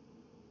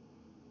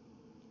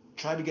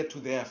 Try to get to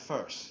there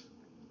first.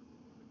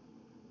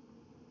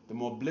 The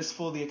more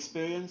blissful the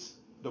experience,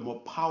 the more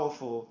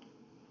powerful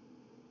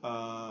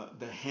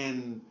the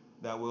hand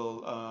that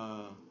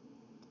will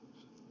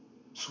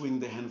swing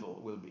the handle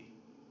will be.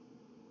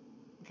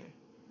 Okay.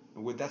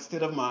 And with that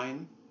state of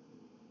mind,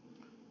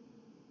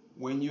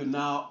 when you're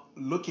now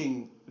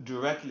looking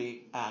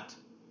directly at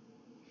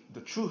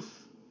the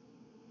truth,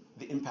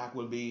 the impact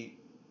will be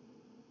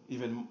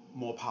even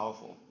more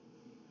powerful.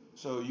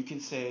 So you can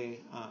say,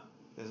 I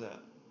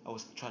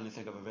was trying to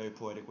think of a very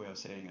poetic way of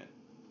saying it.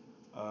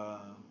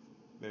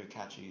 Very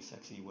catchy,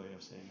 sexy way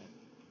of saying it.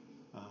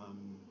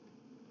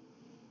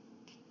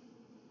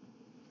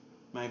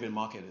 Might even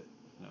market it.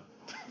 No.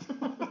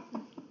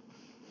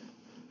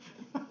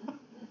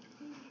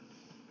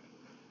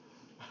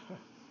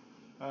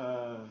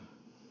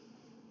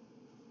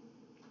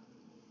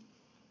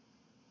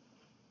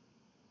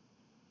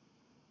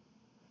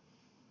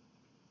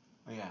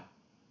 Yeah.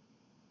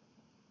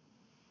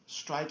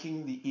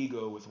 Striking the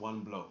ego with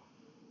one blow.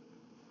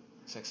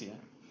 Sexy,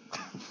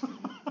 huh?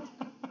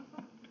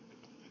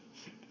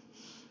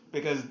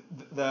 Because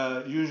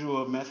the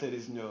usual method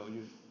is,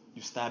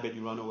 you stab it,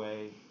 you run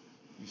away.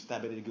 You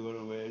stab it, you go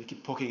away. You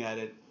keep poking at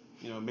it,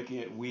 making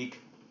it weak,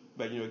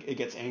 but it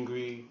gets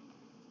angry,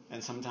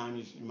 and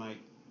sometimes you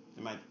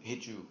might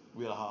hit you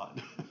real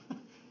hard,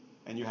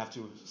 and you have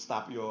to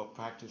stop your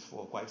practice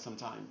for quite some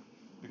time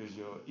because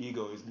your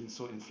ego is being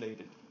so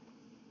inflated.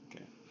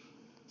 Okay,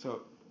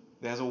 so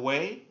there's a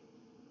way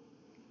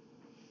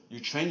you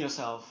train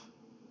yourself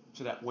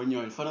so that when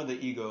you're in front of the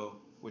ego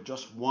with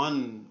just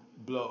one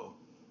blow,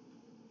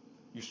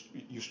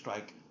 you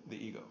strike the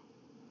ego.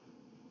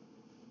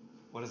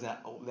 What does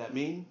that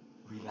mean?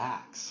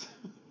 Relax.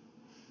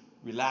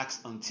 Relax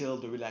until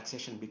the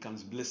relaxation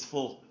becomes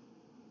blissful.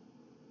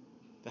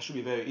 That should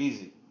be very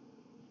easy.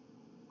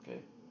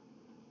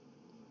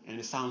 And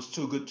it sounds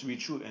too good to be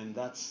true, and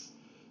that's,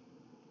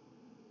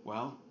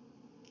 well,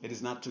 it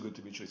is not too good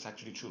to be true. It's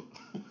actually true.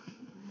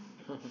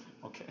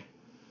 Okay.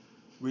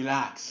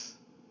 Relax.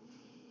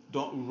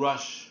 Don't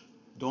rush.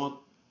 Don't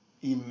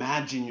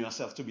imagine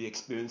yourself to be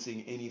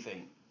experiencing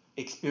anything.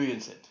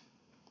 Experience it.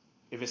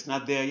 If it's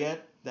not there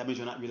yet, that means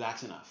you're not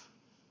relaxed enough.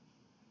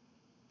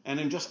 And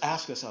then just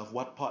ask yourself,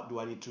 what part do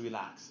I need to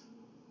relax?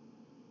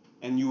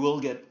 And you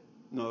will get,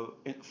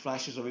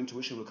 flashes of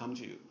intuition will come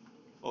to you.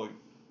 Oh,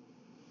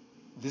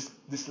 this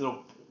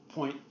little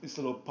point, this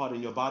little part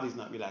in your body is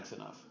not relaxed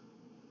enough.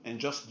 And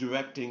just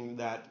directing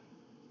that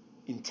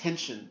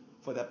intention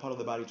for that part of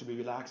the body to be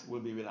relaxed will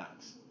be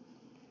relaxed.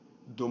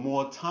 The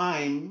more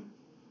time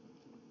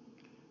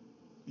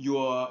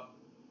you're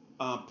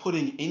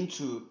putting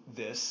into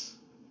this,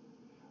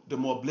 the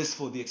more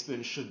blissful the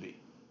experience should be.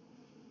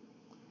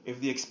 If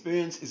the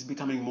experience is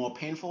becoming more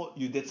painful,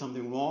 you did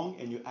something wrong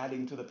and you're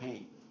adding to the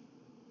pain.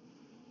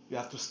 You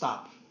have to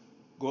stop.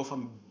 Go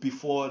from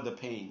before the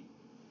pain.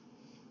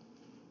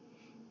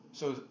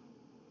 So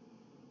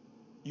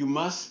you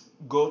must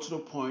go to the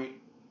point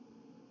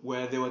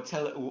where they were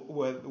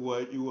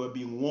where you were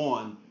being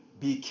warned,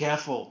 be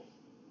careful.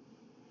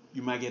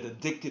 You might get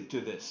addicted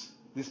to this.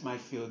 This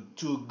might feel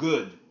too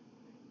good.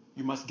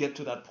 You must get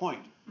to that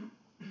point.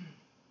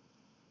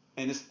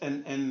 And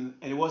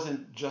it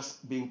wasn't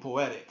just being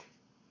poetic.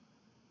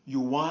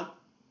 You want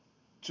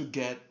to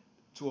get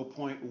to a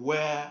point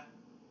where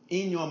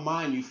in your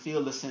mind you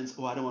feel the sense,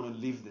 oh, I don't want to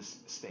leave this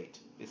state.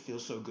 It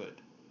feels so good.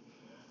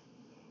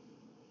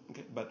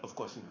 Okay, but of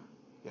course, you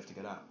have to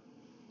get out.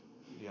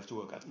 You have to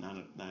work at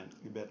 9.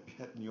 You better be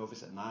at the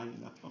office at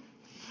 9,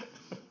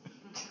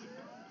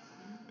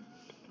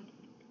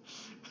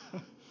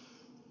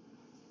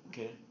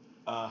 Okay.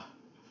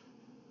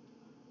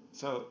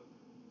 So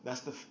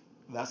that's the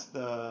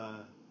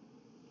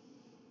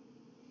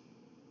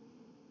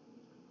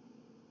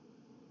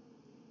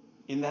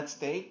in that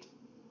state.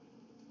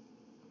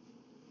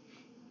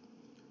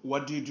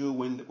 What do you do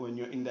when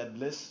you're in that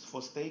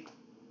blissful state?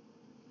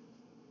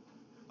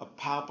 A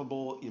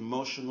palpable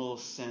emotional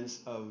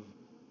sense of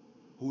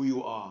who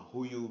you are,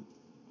 who you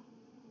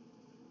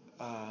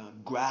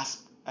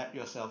grasp at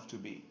yourself to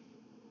be.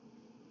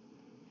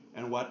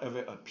 And whatever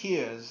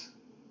appears,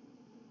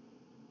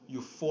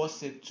 you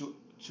force it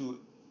to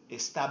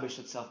establish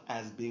itself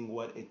as being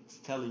what it's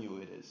telling you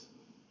it is.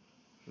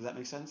 Does that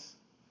make sense?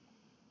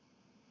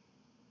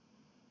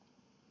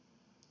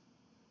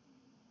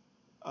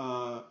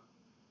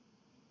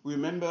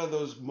 Remember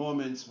those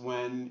moments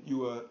when you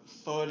were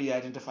thoroughly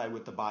identified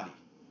with the body,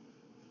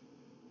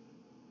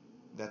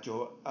 that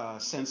your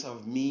sense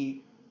of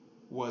me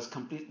was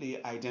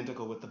completely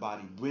identical with the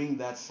body. Bring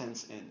that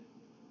sense in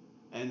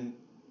and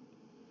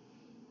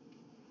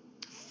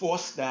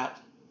force that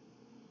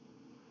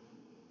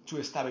to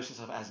establish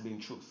itself as being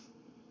truth,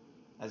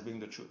 as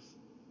being the truth.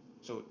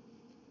 So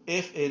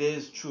if it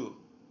is true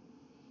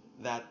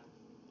that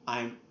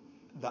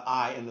the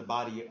I and the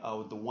body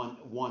are the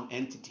one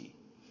entity,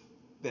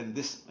 then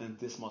this and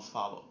this must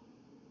follow.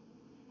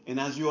 And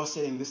as you are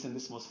saying this and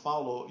this must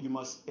follow,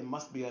 it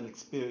must be an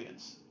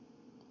experience.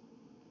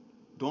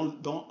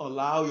 Don't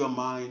allow your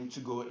mind to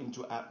go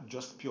into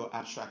just pure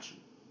abstraction.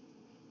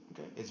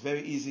 Okay, it's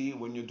very easy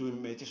when you're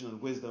doing meditation on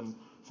wisdom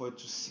for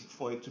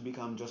it to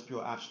become just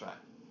pure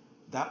abstract.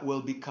 That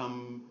will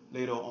become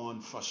later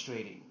on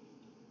frustrating.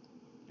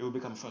 It will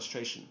become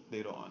frustration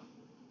later on.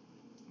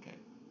 Okay,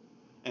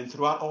 and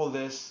throughout all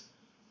this,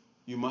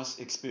 you must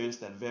experience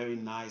that very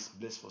nice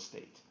blissful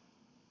state.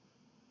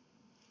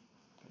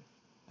 Okay.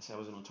 I said I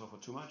wasn't going to talk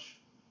for too much,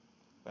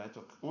 but I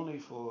talk only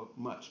for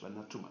much, but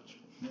not too much.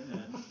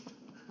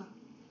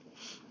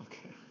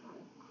 Okay.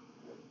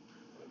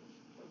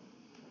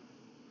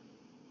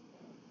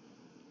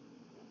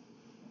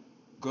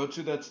 Go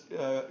to that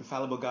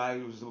infallible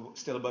guide who's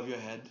still above your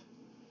head.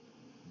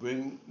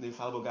 Bring the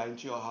infallible guide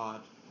into your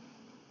heart.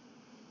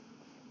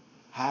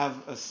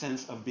 Have a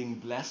sense of being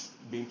blessed,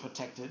 being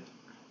protected,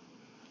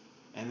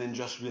 and then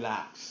just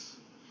relax.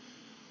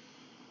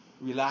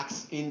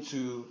 Relax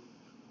into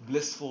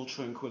blissful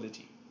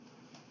tranquility.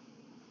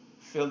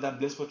 Fill that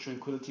blissful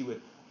tranquility with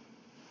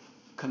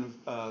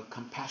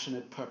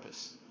compassionate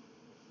purpose.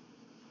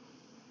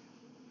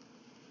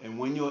 And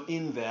when you're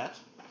in that,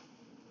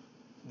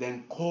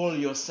 then call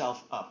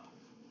yourself up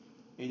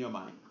in your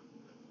mind.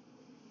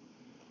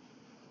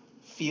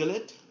 Feel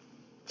it,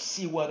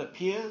 see what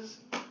appears,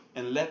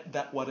 and let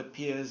that what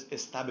appears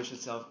establish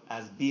itself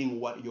as being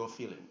what you're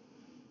feeling.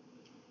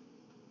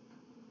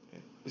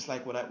 Okay? It's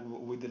like what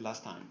we did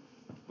last time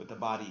with the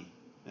body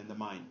and the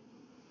mind.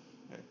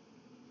 Okay?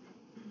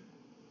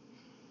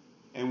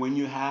 And when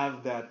you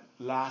have that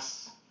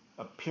last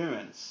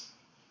appearance,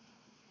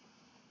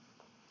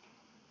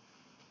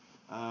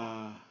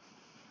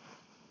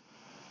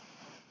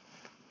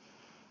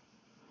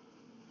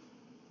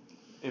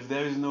 if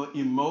there is no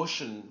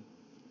emotion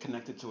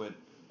connected to it,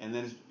 and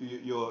then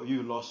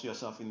you lost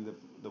yourself in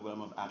the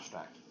realm of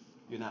abstract.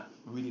 You're not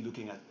really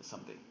looking at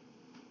something.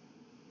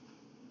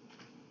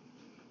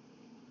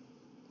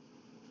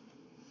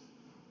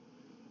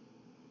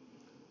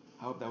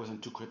 I hope that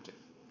wasn't too cryptic.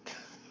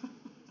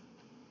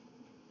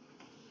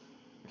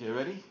 Okay,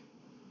 ready?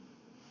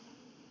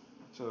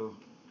 So,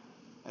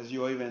 as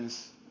your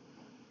events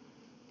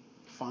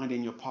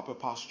finding your proper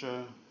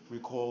posture,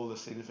 recall the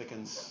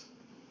significance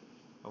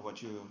of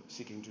what you're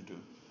seeking to do.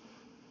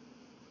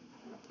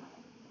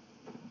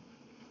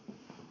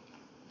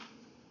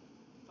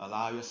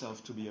 Allow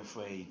yourself to be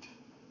afraid,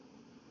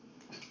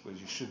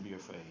 because you should be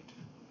afraid.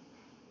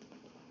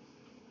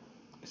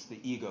 It's the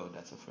ego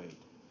that's afraid.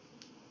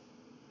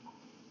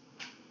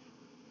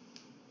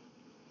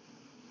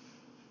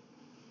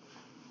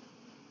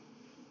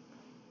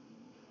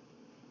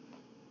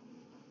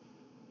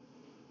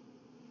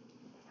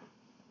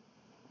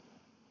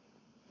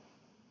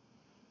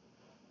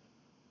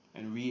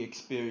 And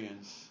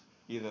re-experience,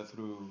 either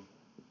through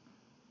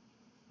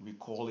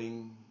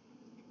recalling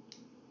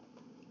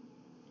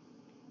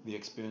the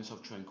experience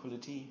of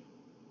tranquility,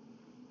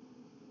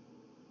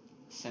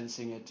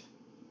 sensing it,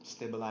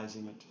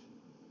 stabilizing it,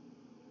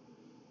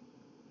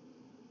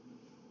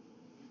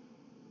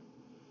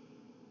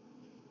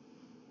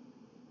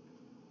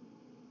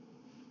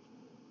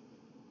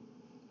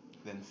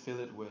 then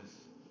fill it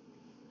with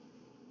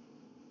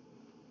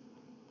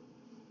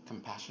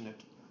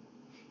compassionate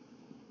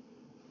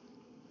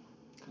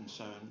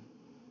concern,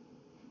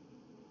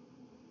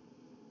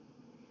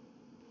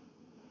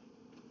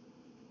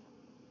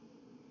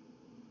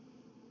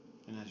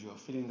 and as you are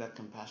feeling that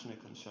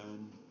compassionate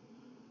concern,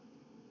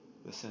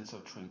 the sense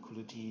of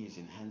tranquility is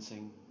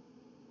enhancing.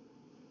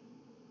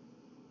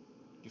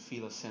 You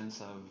feel a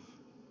sense of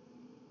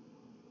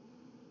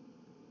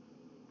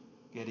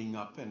getting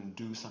up and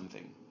do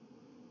something,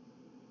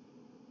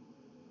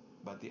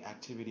 but the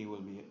activity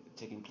will be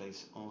taking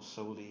place all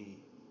solely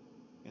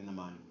in the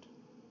mind.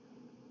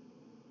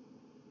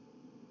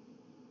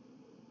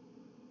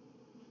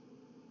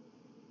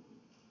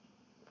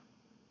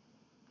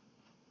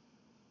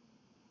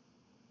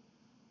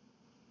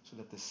 So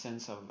that the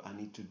sense of I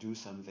need to do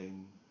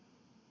something,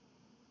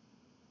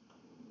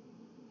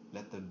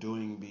 let the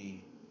doing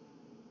be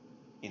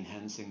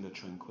enhancing the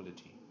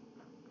tranquility.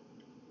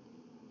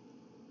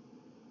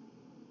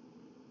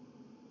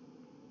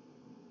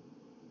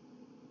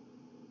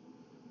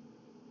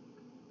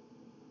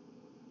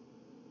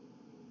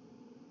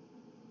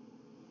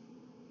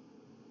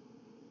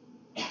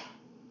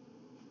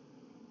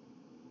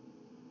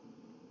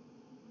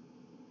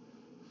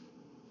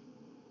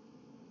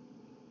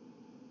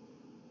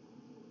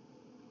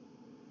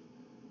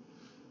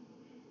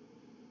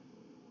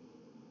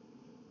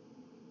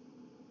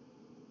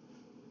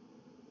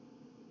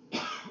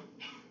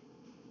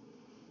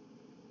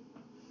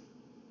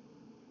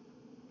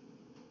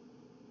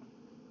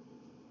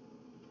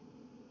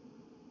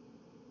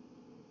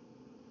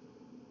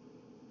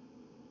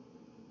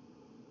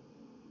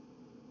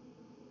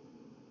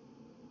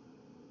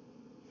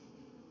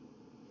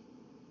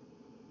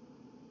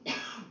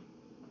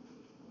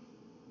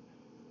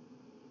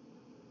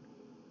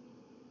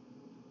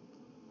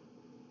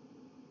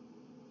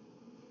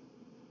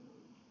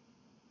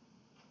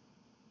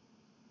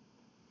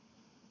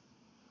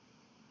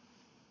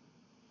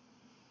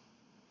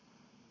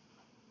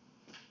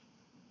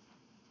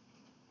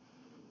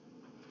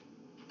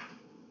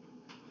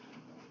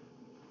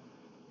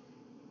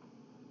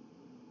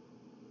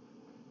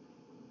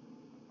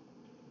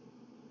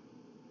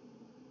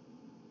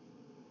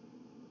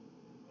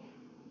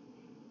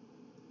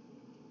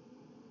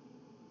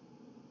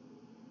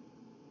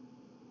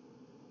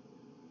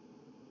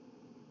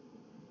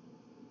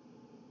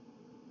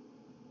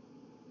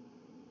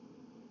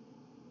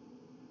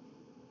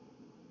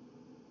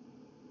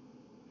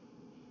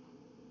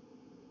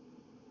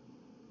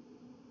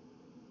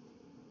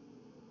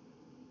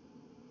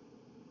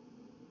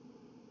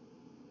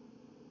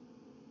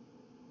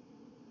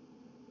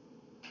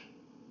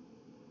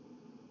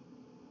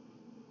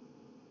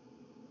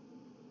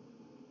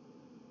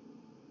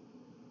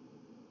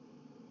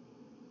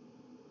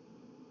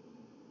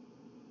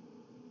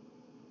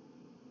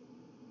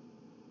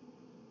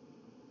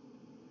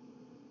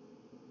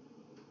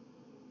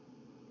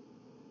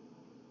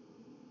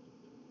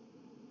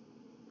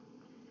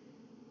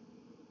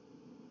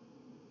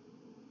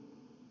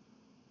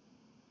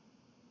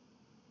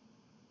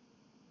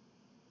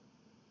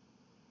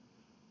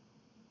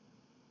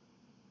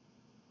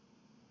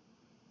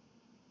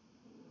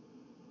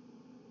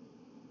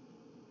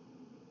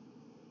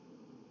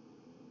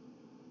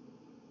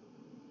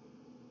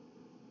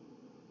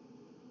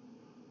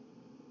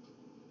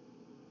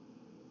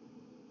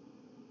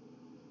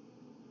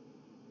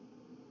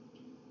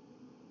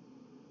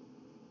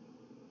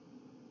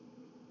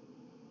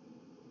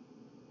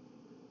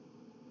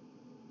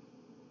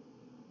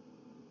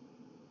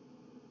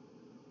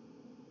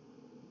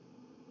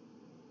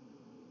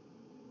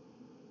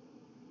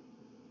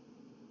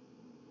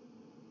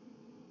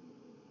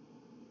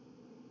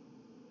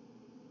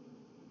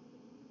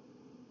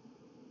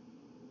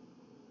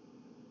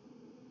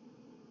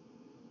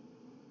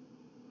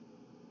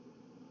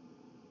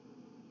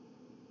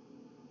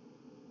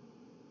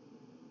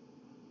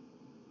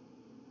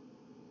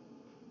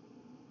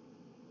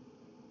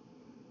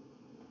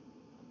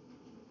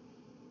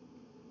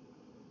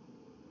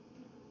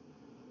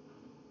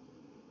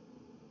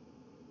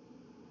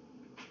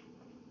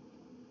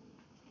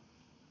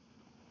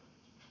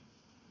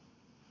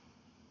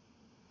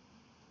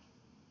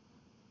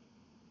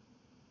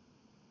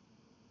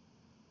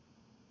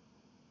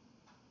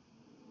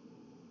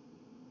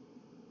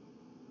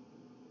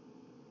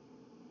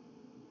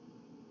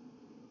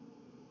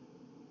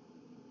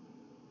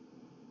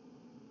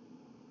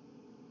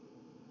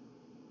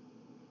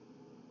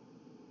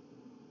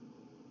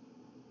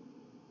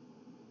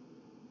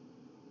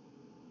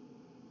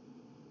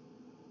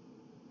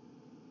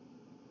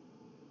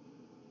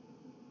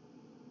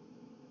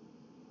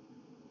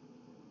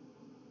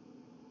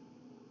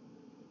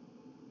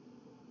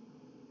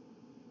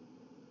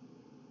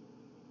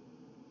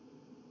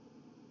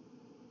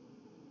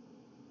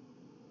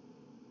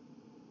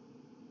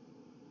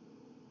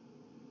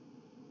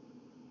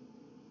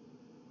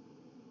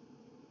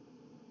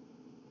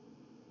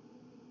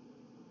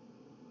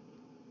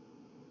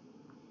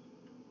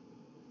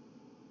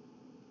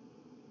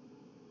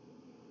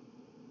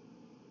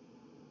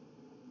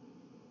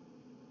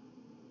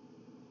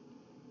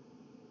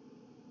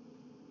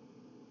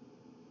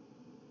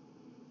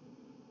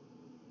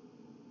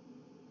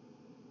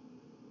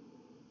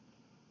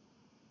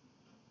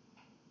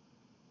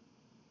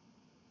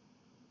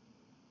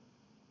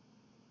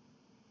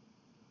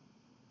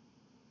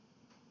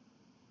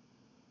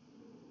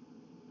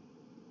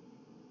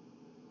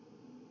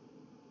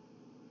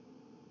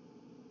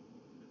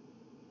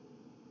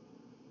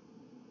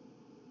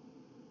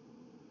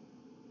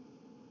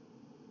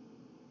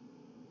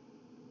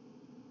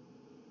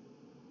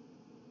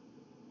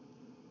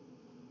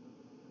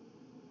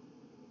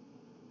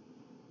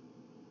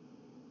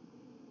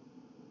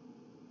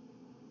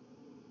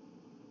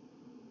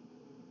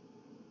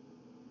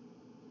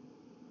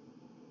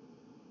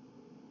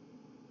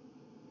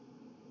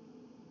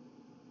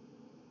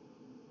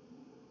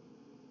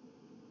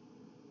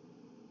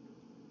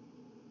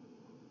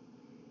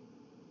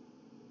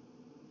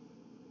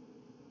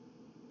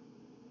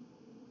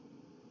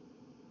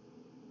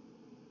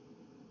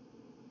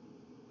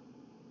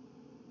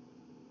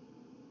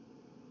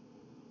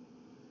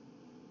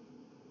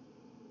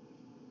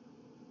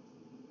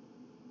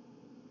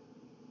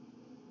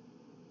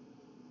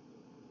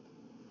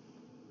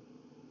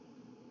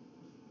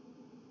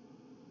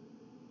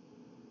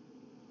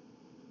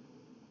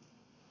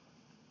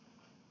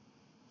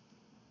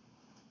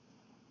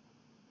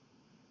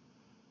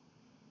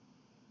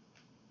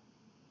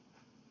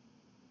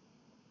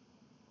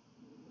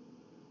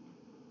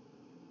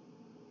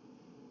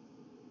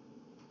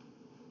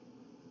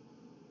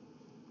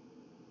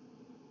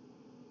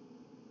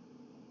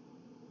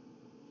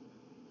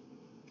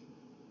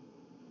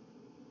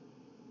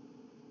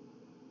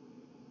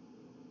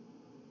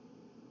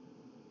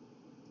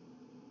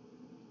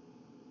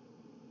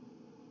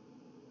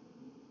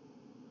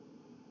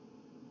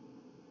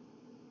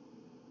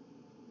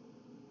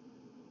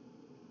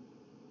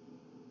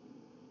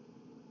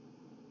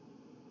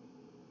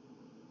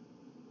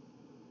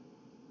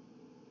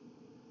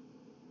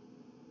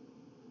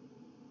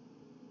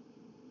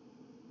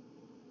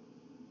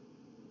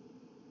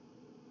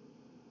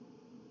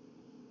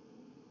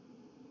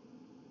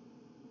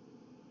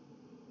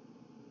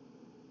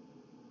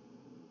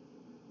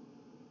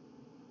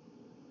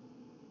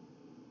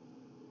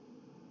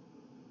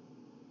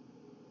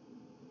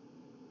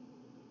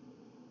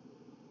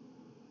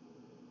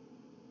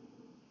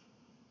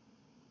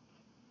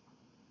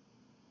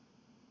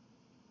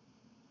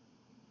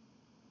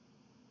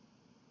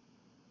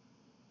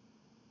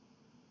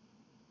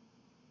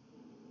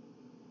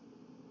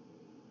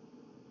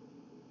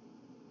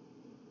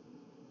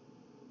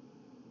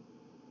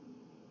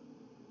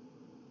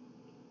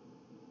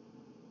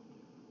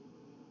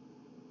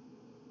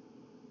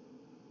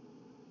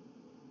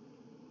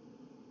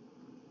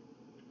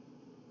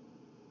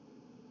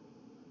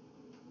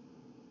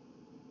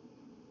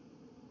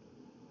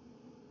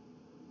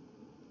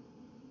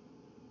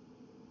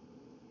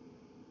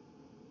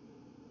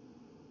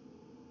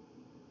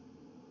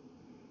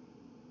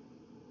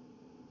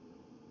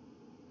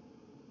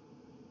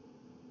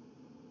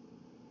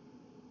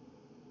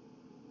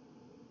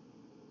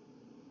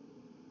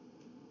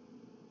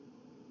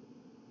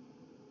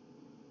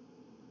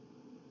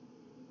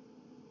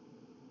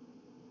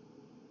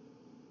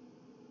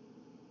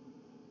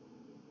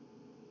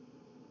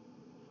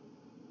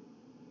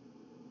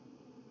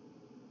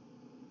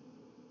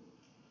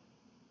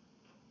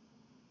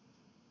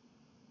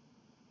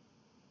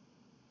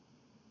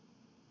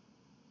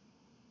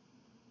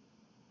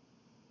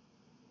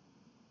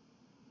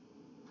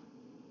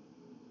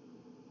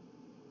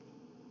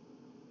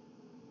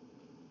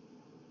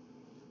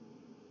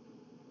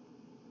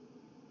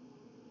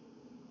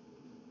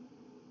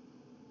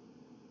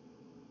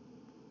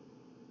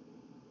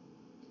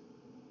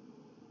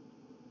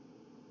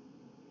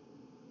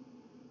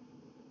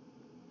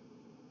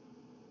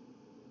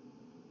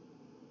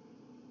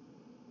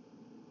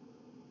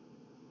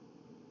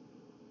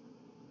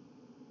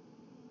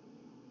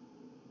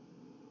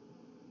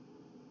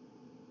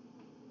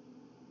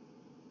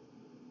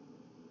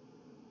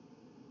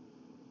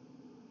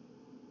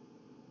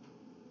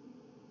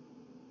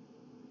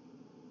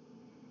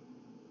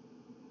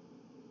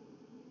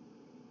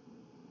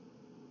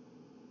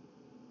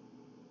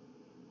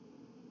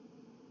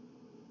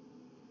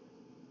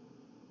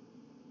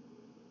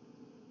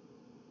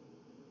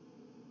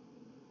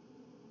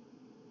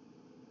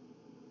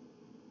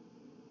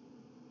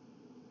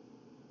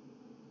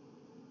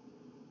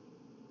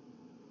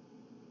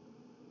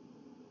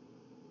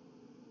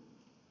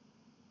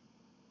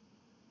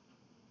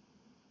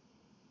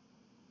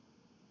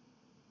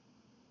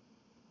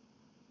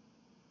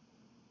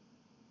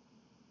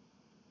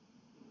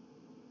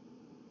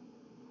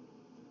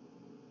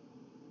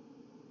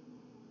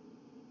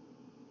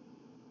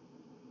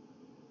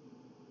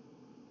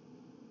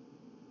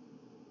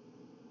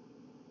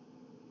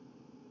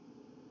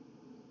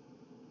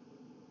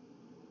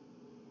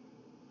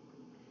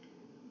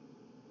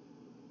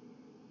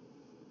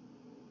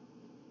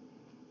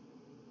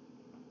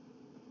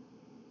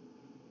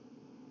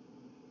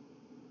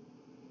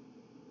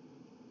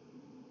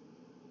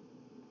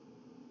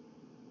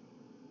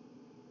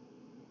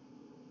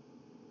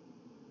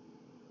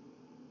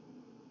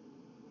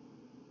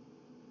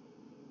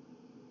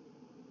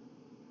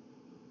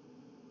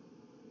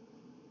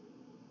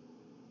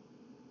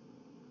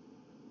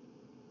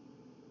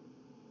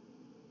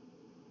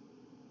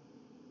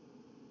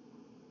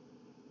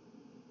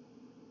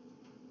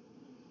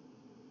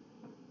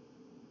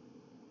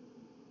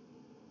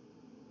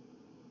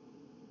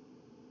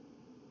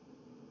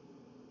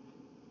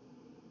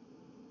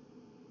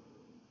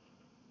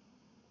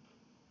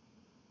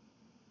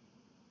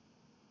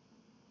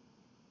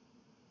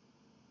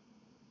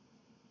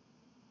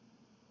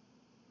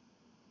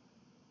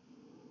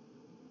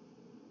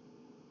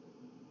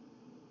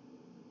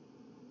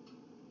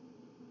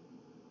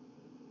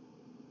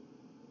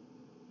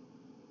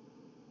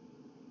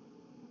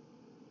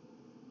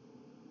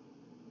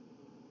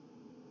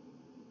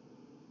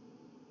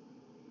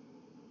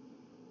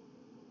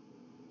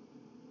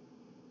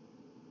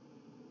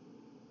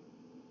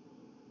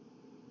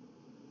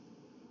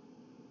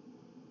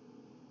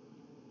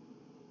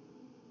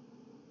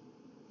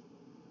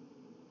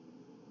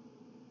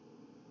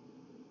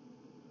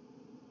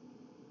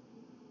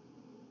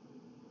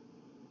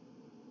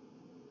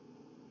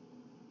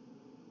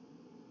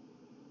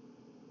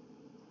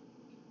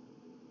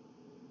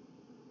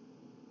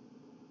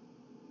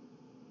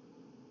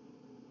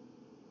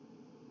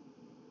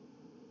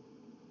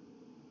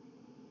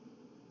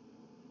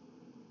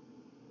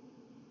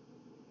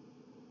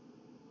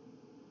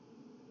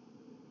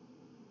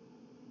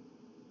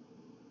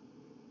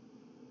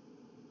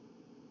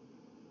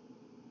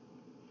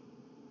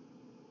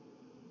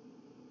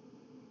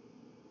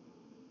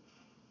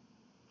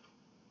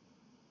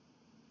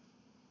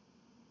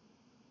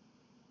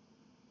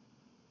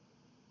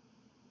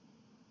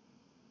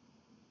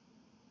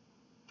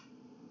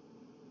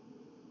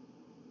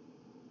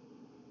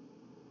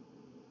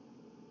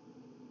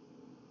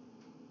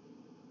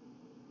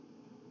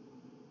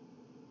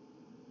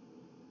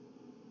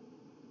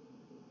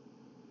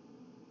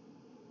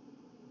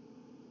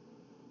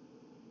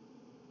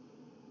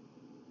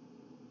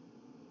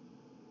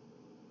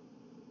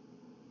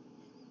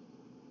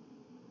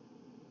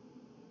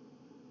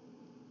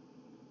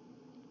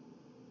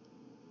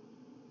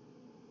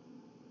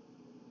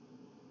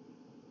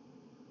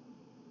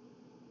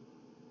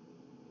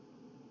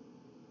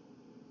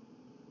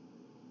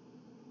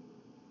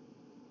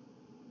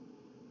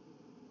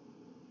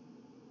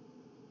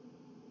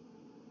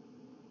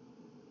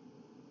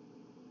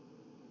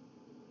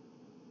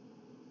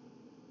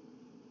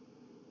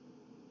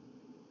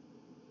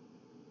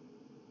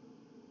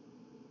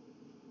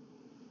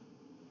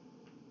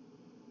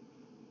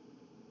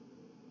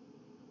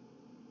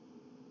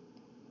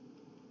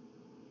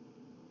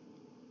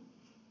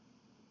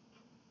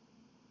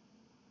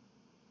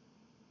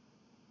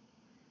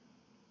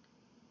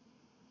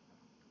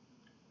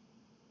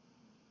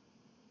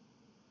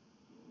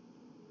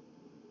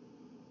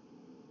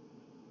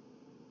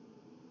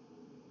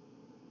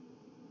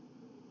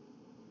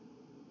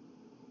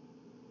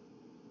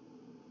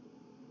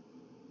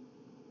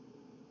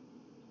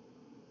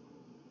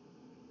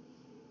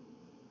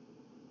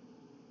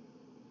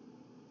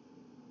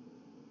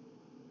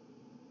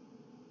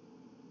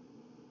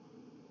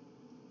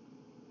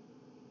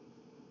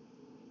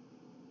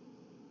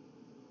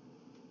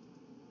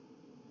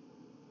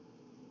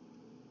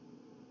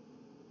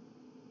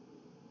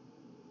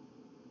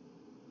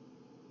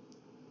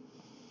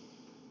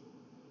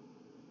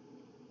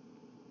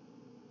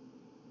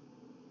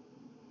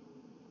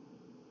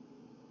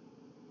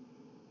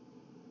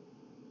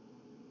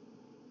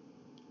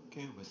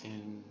 Okay,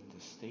 within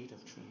the state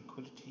of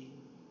tranquility,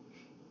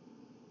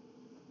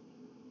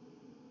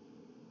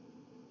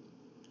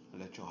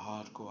 let your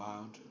heart go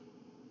out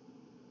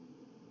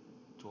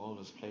to all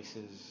those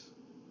places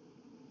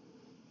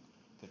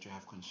that you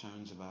have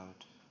concerns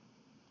about,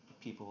 the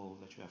people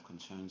that you have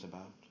concerns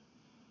about.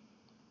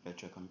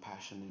 Let your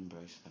compassion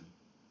embrace them.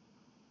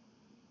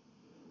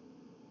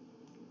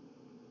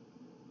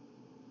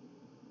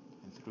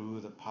 And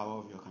through the power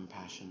of your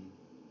compassion,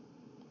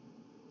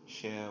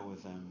 share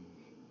with them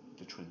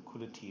the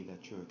tranquility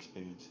that you're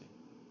experiencing.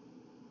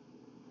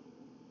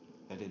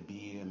 Let it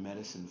be a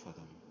medicine for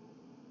them.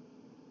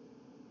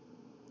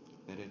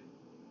 Let it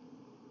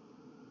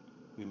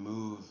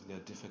remove their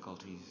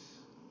difficulties.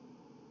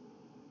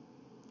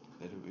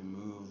 Let it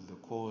remove the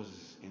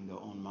cause in their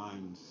own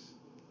minds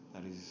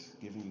that is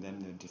giving them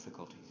their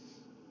difficulties.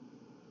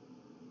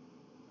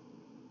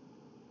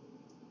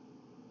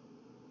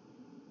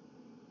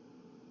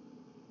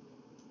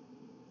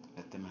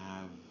 Let them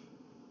have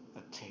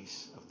a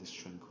taste of this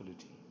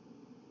tranquility.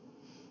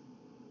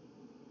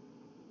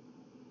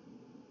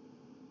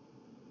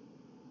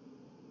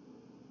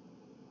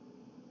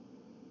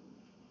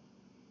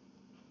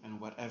 And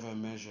whatever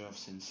measure of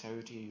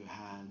sincerity you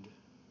had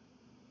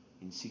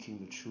in seeking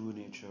the true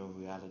nature of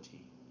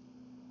reality,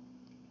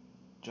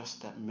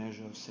 just that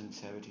measure of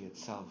sincerity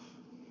itself,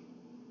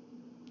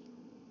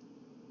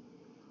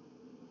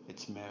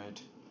 its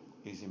merit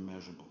is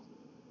immeasurable.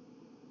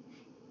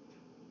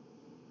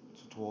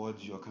 So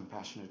towards your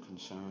compassionate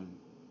concern,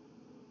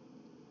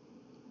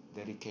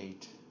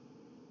 dedicate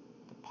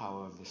the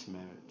power of this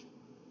merit.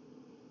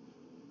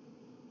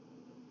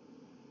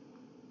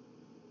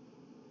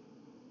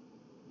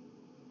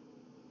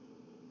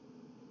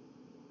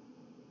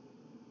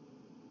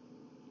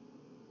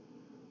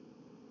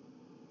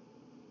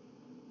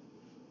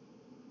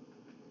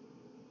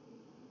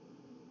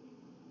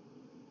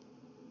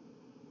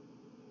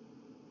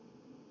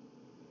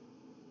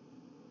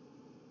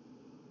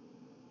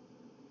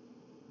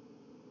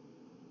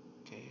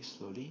 Okay,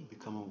 slowly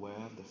become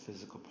aware of the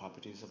physical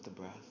properties of the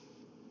breath.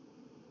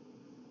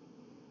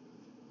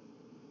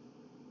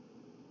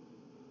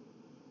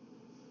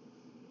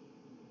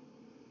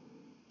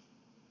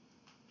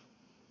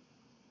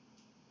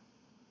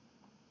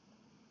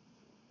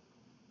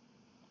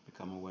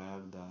 Become aware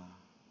of the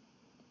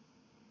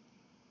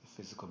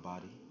physical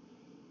body.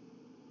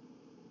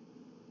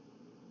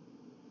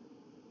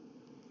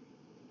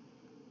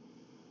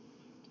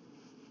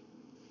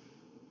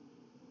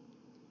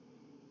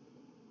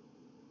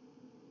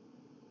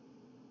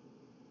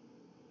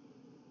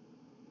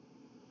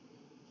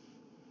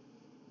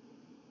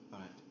 All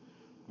right.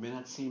 It may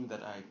not seem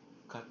that I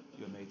cut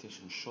your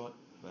meditation short,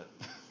 but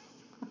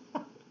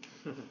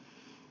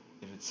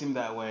if it seemed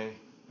that way,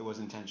 it was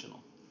intentional.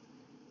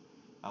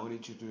 I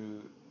wanted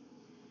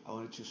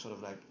to sort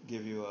of like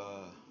give you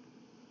a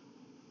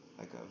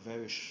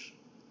very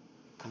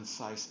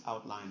concise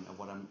outline of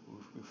what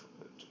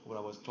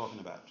I was talking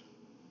about.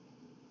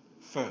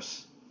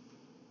 First,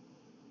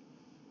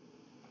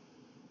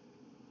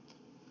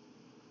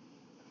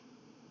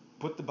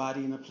 put the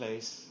body in a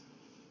place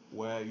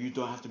where you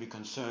don't have to be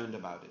concerned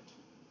about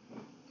it.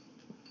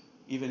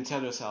 Even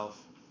tell yourself,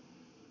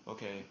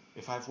 okay,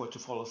 if I were to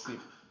fall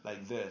asleep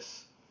like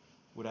this,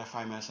 would I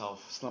find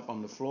myself slumped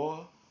on the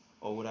floor,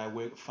 or would I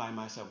find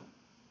myself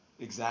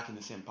exactly in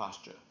the same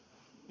posture?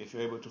 If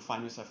you're able to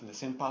find yourself in the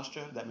same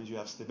posture, that means you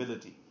have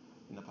stability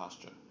in the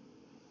posture.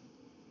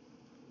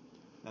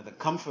 Now the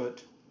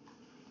comfort,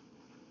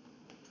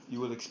 you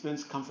will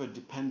experience comfort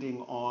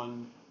depending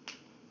on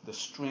the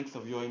strength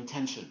of your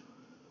intention.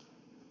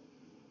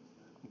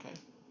 Okay?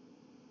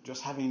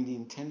 Just having the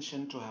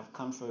intention to have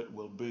comfort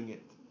will bring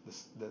it,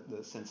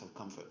 the sense of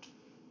comfort.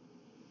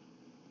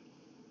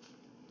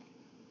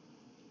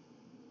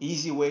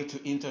 Easy way to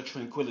enter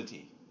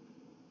tranquility.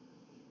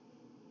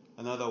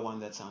 Another one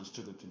that sounds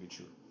too good to be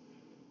true.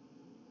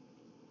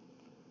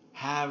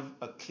 Have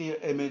a clear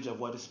image of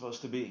what it's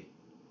supposed to be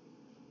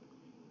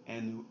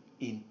and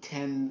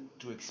intend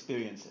to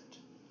experience it.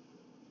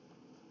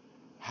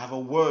 Have a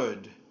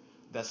word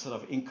that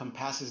sort of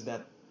encompasses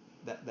that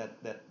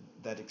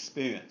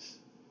experience.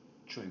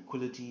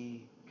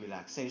 Tranquility,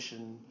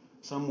 relaxation,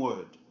 some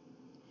word.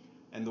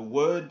 And the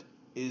word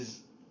is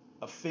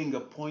a finger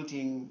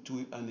pointing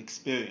to an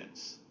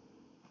experience.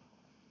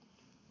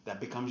 That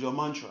becomes your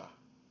mantra.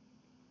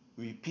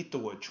 Repeat the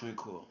word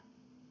tranquil,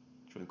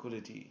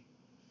 tranquility.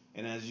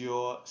 And as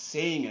you're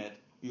saying it,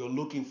 you're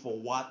looking for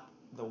what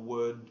the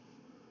word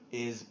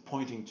is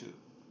pointing to.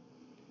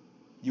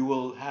 You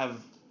will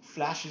have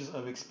flashes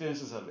of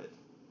experiences of it.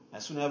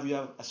 As soon as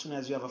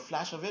you have a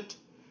flash of it,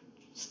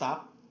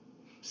 stop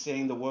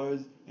saying the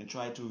word and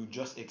try to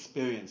just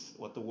experience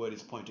what the word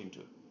is pointing to.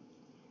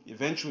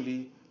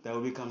 Eventually, that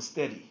will become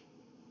steady.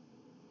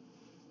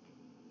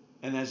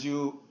 And as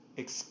you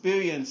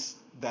experience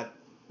that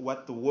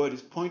what the word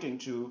is pointing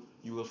to,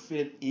 you will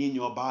feel it in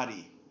your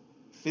body,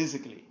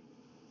 physically,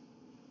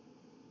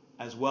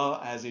 as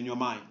well as in your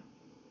mind.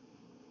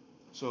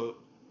 So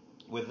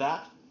with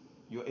that,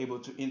 you're able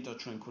to enter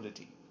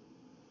tranquility.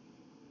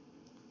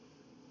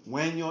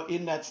 When you're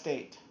in that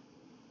state,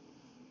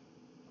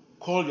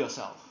 call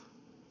yourself.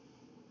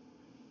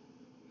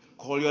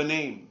 Call your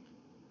name.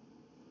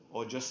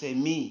 Or just say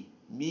me,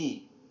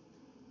 me,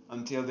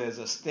 until there's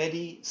a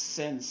steady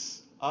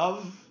sense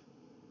of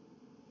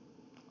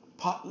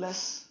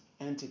partless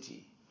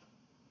entity,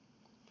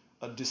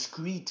 a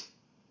discrete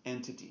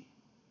entity,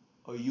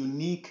 a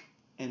unique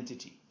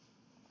entity,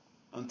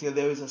 until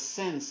there is a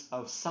sense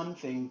of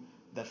something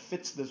that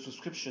fits the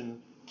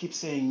description. Keep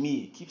saying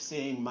me, keep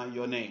saying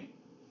your name.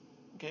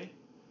 Okay?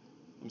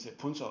 Let me say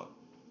Punsok,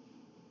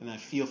 and I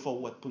feel for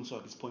what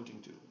Punsok is pointing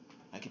to.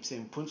 I keep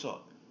saying Punsok.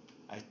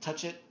 I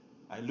touch it,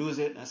 I lose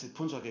it, and I say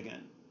Punsok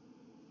again.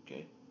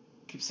 Okay?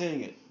 Keep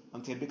saying it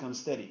until it becomes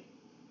steady.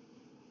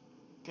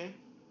 Okay?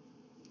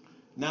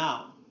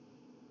 Now,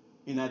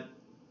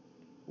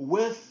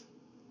 with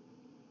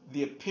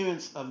the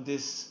appearance of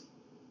this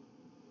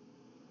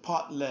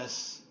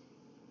partless,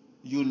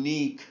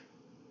 unique,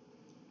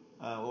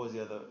 what was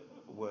the other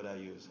word I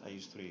used? I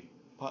used three.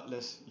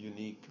 Partless,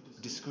 unique,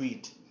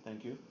 discrete.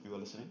 Thank you. You were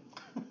listening.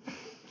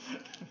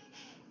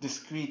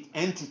 Discrete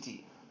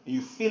entity.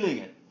 You're feeling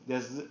it.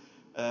 There's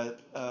the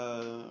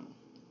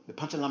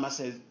Panchen Lama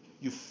says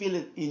you feel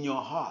it in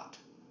your heart.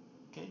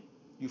 Okay?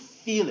 You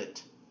feel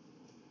it.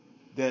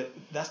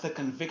 That's the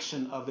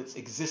conviction of its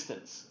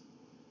existence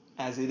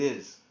as it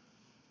is.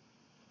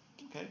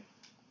 Okay?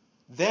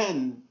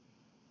 Then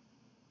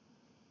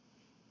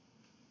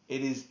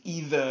it is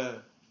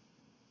either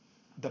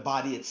the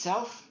body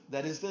itself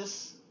that is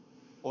this,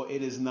 or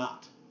it is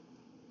not.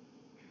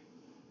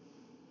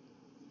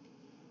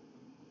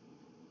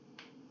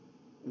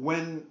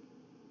 When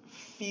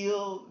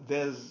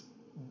there's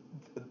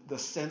the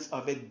sense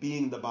of it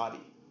being the body.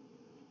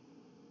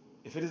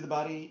 If it is the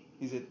body,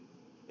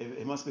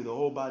 it must be the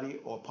whole body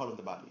or part of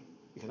the body.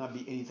 It cannot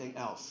be anything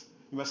else.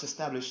 You must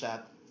establish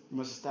that. You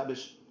must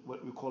establish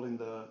what we're calling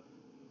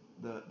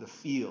the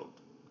field.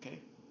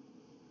 Okay?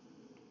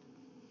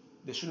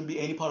 There shouldn't be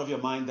any part of your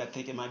mind that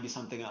think it might be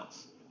something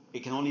else.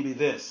 It can only be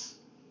this.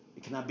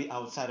 It cannot be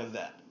outside of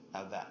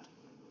that.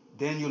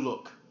 Then you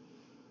look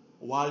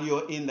while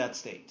you're in that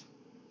state.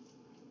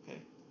 Okay?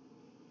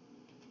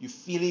 You're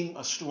feeling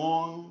a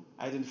strong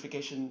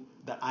identification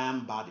that I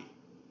am body.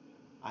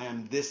 I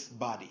am this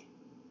body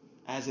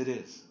as it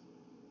is.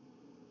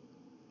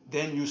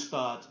 Then you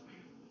start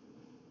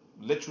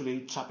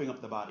literally chopping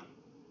up the body.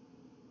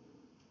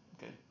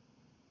 Okay?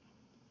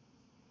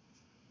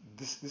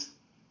 This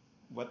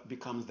what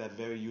becomes that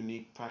very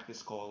unique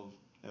practice called,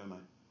 never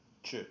mind,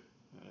 Chu.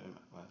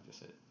 Well, I just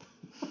said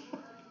it.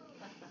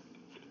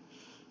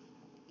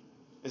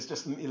 It's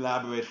just an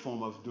elaborate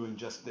form of doing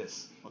just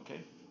this.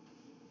 Okay?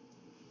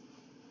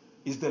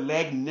 Is the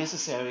leg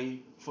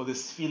necessary for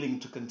this feeling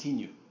to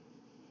continue?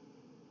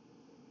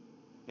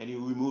 And you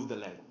remove the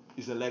leg.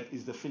 Is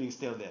the feeling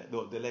still there?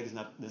 No, the leg is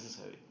not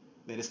necessary.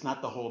 Then it's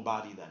not the whole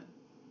body then.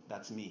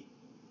 That's me.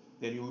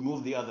 Then you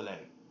remove the other leg.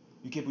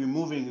 You keep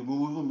removing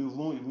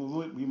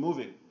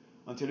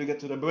until you get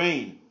to the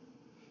brain.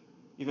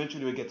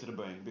 Eventually we get to the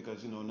brain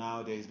because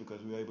nowadays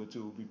because we're able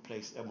to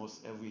replace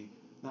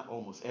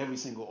every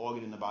single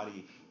organ in the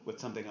body with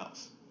something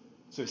else.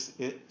 So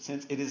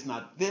since it is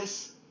not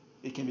this,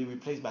 it can be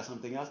replaced by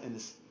something else, and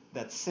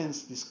that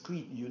sense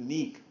discrete,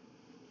 unique,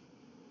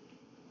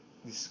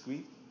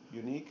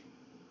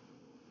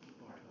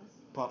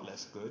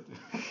 partless, good.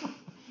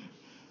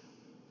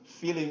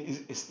 Feeling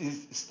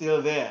is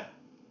still there.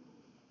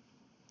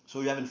 So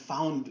you haven't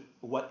found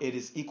what it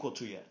is equal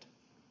to yet.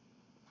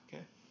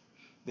 Okay?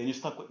 Then you're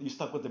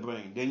stuck with the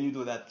brain. Then you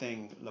do that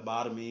thing,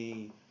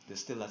 lobotomy, there's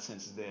still that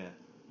sense there.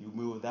 You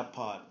move that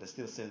part, there's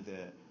still sense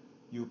there.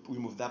 You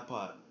remove that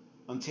part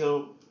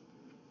until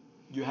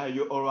you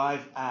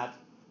arrive at,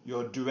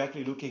 you're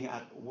directly looking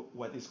at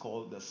what is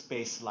called the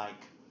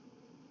space-like.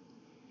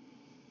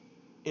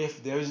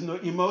 If there is no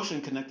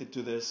emotion connected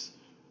to this,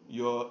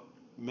 your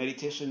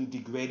meditation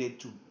degraded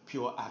to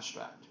pure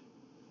abstract.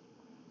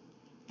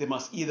 There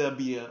must either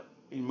be an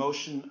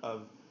emotion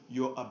of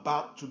you're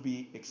about to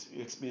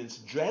experience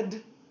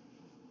dread,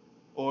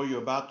 or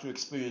you're about to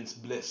experience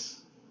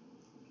bliss.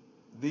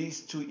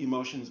 These two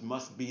emotions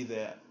must be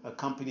there,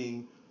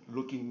 accompanying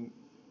looking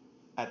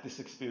at this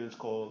experience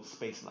called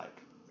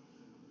space-like.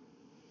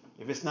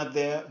 If it's not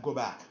there, go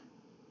back.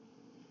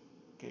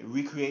 Okay,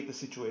 recreate the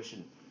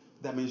situation.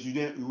 That means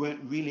you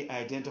weren't really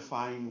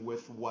identifying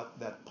with what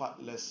that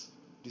partless,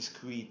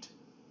 discrete.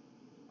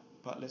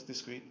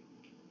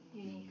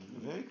 Unique.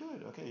 Very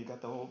good. Okay, you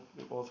got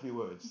all three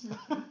words.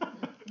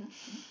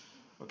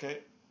 Okay,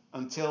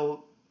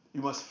 until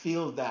you must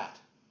feel that.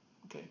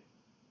 Okay.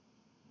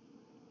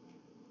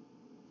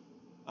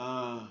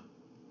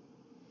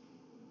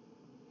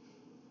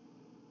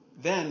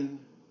 Then,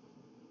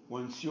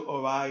 once you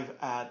arrive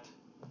at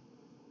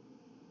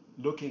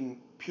looking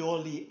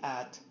purely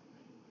at,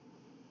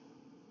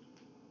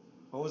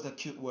 what was that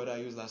cute word I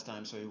used last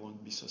time so it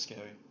won't be so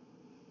scary?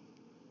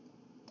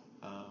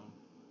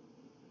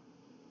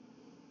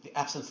 The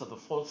absence of the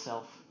false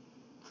self.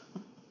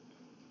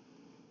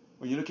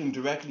 When you're looking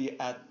directly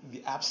at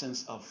the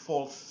absence of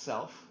false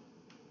self,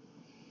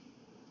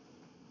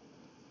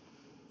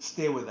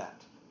 stay with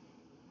that.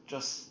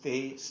 Just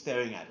stay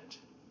staring at it.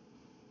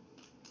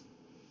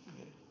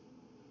 Okay.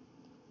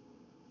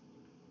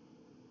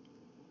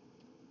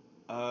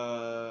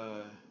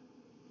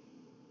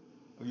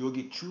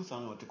 Yogic truth, I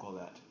don't know what to call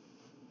that.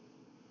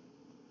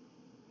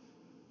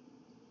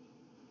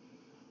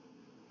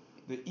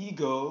 The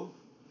ego,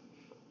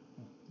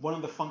 one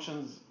of the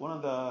functions, one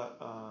of the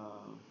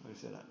what do you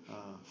say that?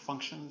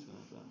 Functions.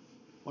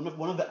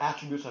 One of the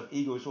attributes of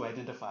ego is to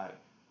identify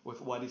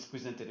with what is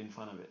presented in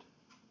front of it.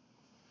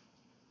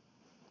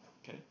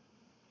 Okay.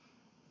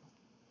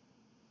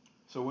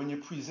 So when you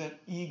present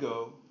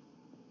ego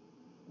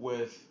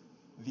with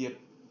the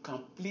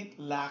complete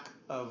lack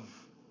of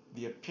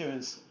the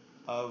appearance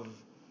of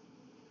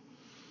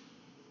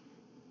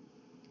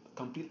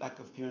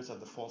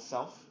the false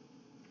self,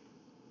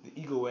 the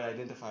ego will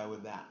identify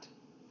with that.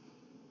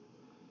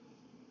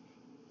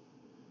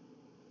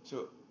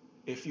 So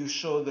if you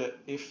show that,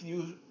 if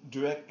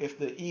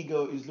the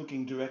ego is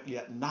looking directly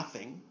at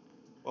nothing,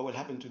 what will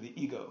happen to the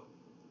ego?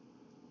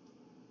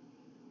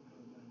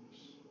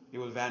 It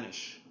will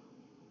vanish.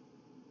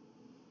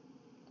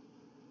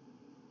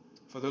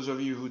 For those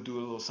of you who do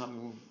a little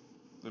something,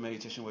 the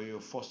meditation where you're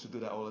forced to do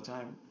that all the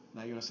time,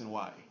 now you understand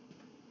why.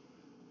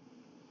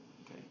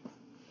 Okay.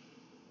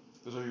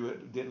 Those of you who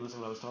didn't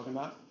understand what I was talking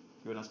about,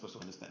 you're not supposed to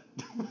understand.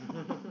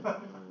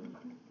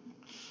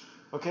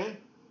 Okay?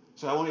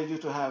 So I wanted you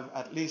to have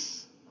at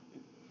least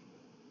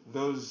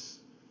those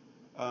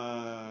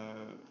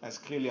as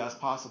clearly as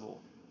possible.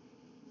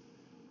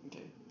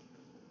 Okay?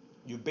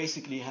 You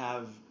basically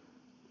have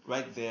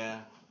right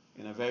there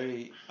in a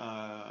very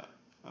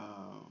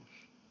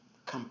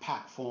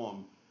compact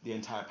form the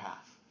entire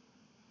path.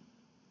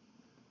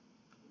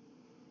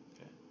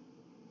 Okay?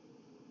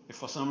 If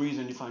for some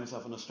reason you find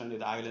yourself on a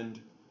stranded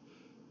island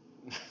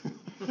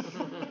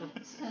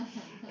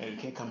and you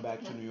can't come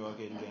back to New York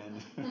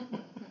again,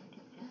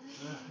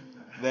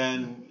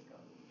 then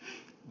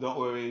don't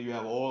worry, you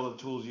have all the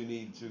tools you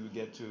need to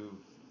get to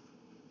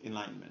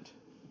enlightenment.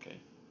 Okay?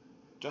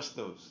 Just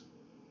those.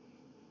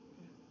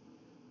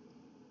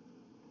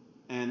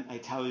 And I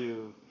tell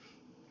you,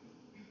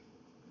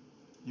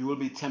 you will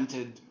be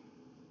tempted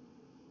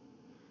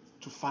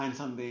to find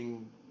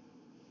something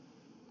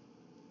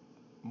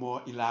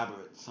more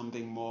elaborate,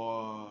 something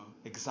more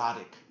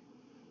exotic.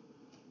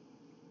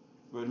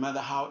 But no matter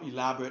how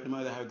elaborate, no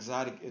matter how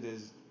exotic it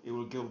is, it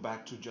will go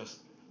back to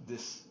just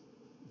this.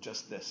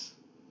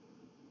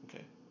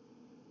 Okay?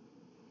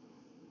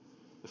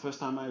 The first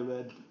time I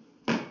read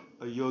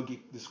a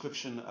yogic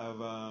description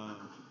of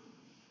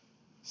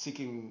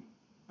seeking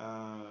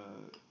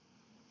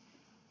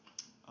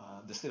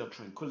the state of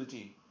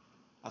tranquility,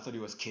 I thought he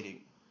was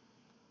kidding.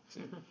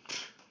 See,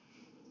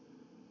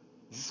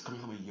 this is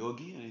coming from a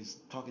yogi and he's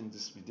talking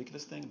this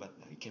ridiculous thing, but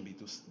it can't be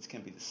this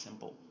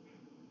simple.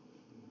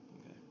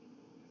 Okay.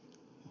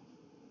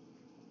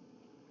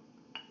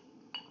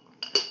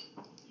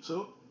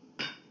 So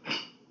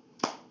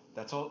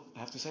that's all I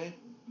have to say.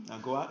 Now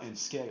go out and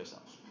scare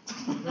yourself.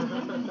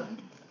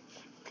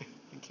 Okay,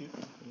 thank you.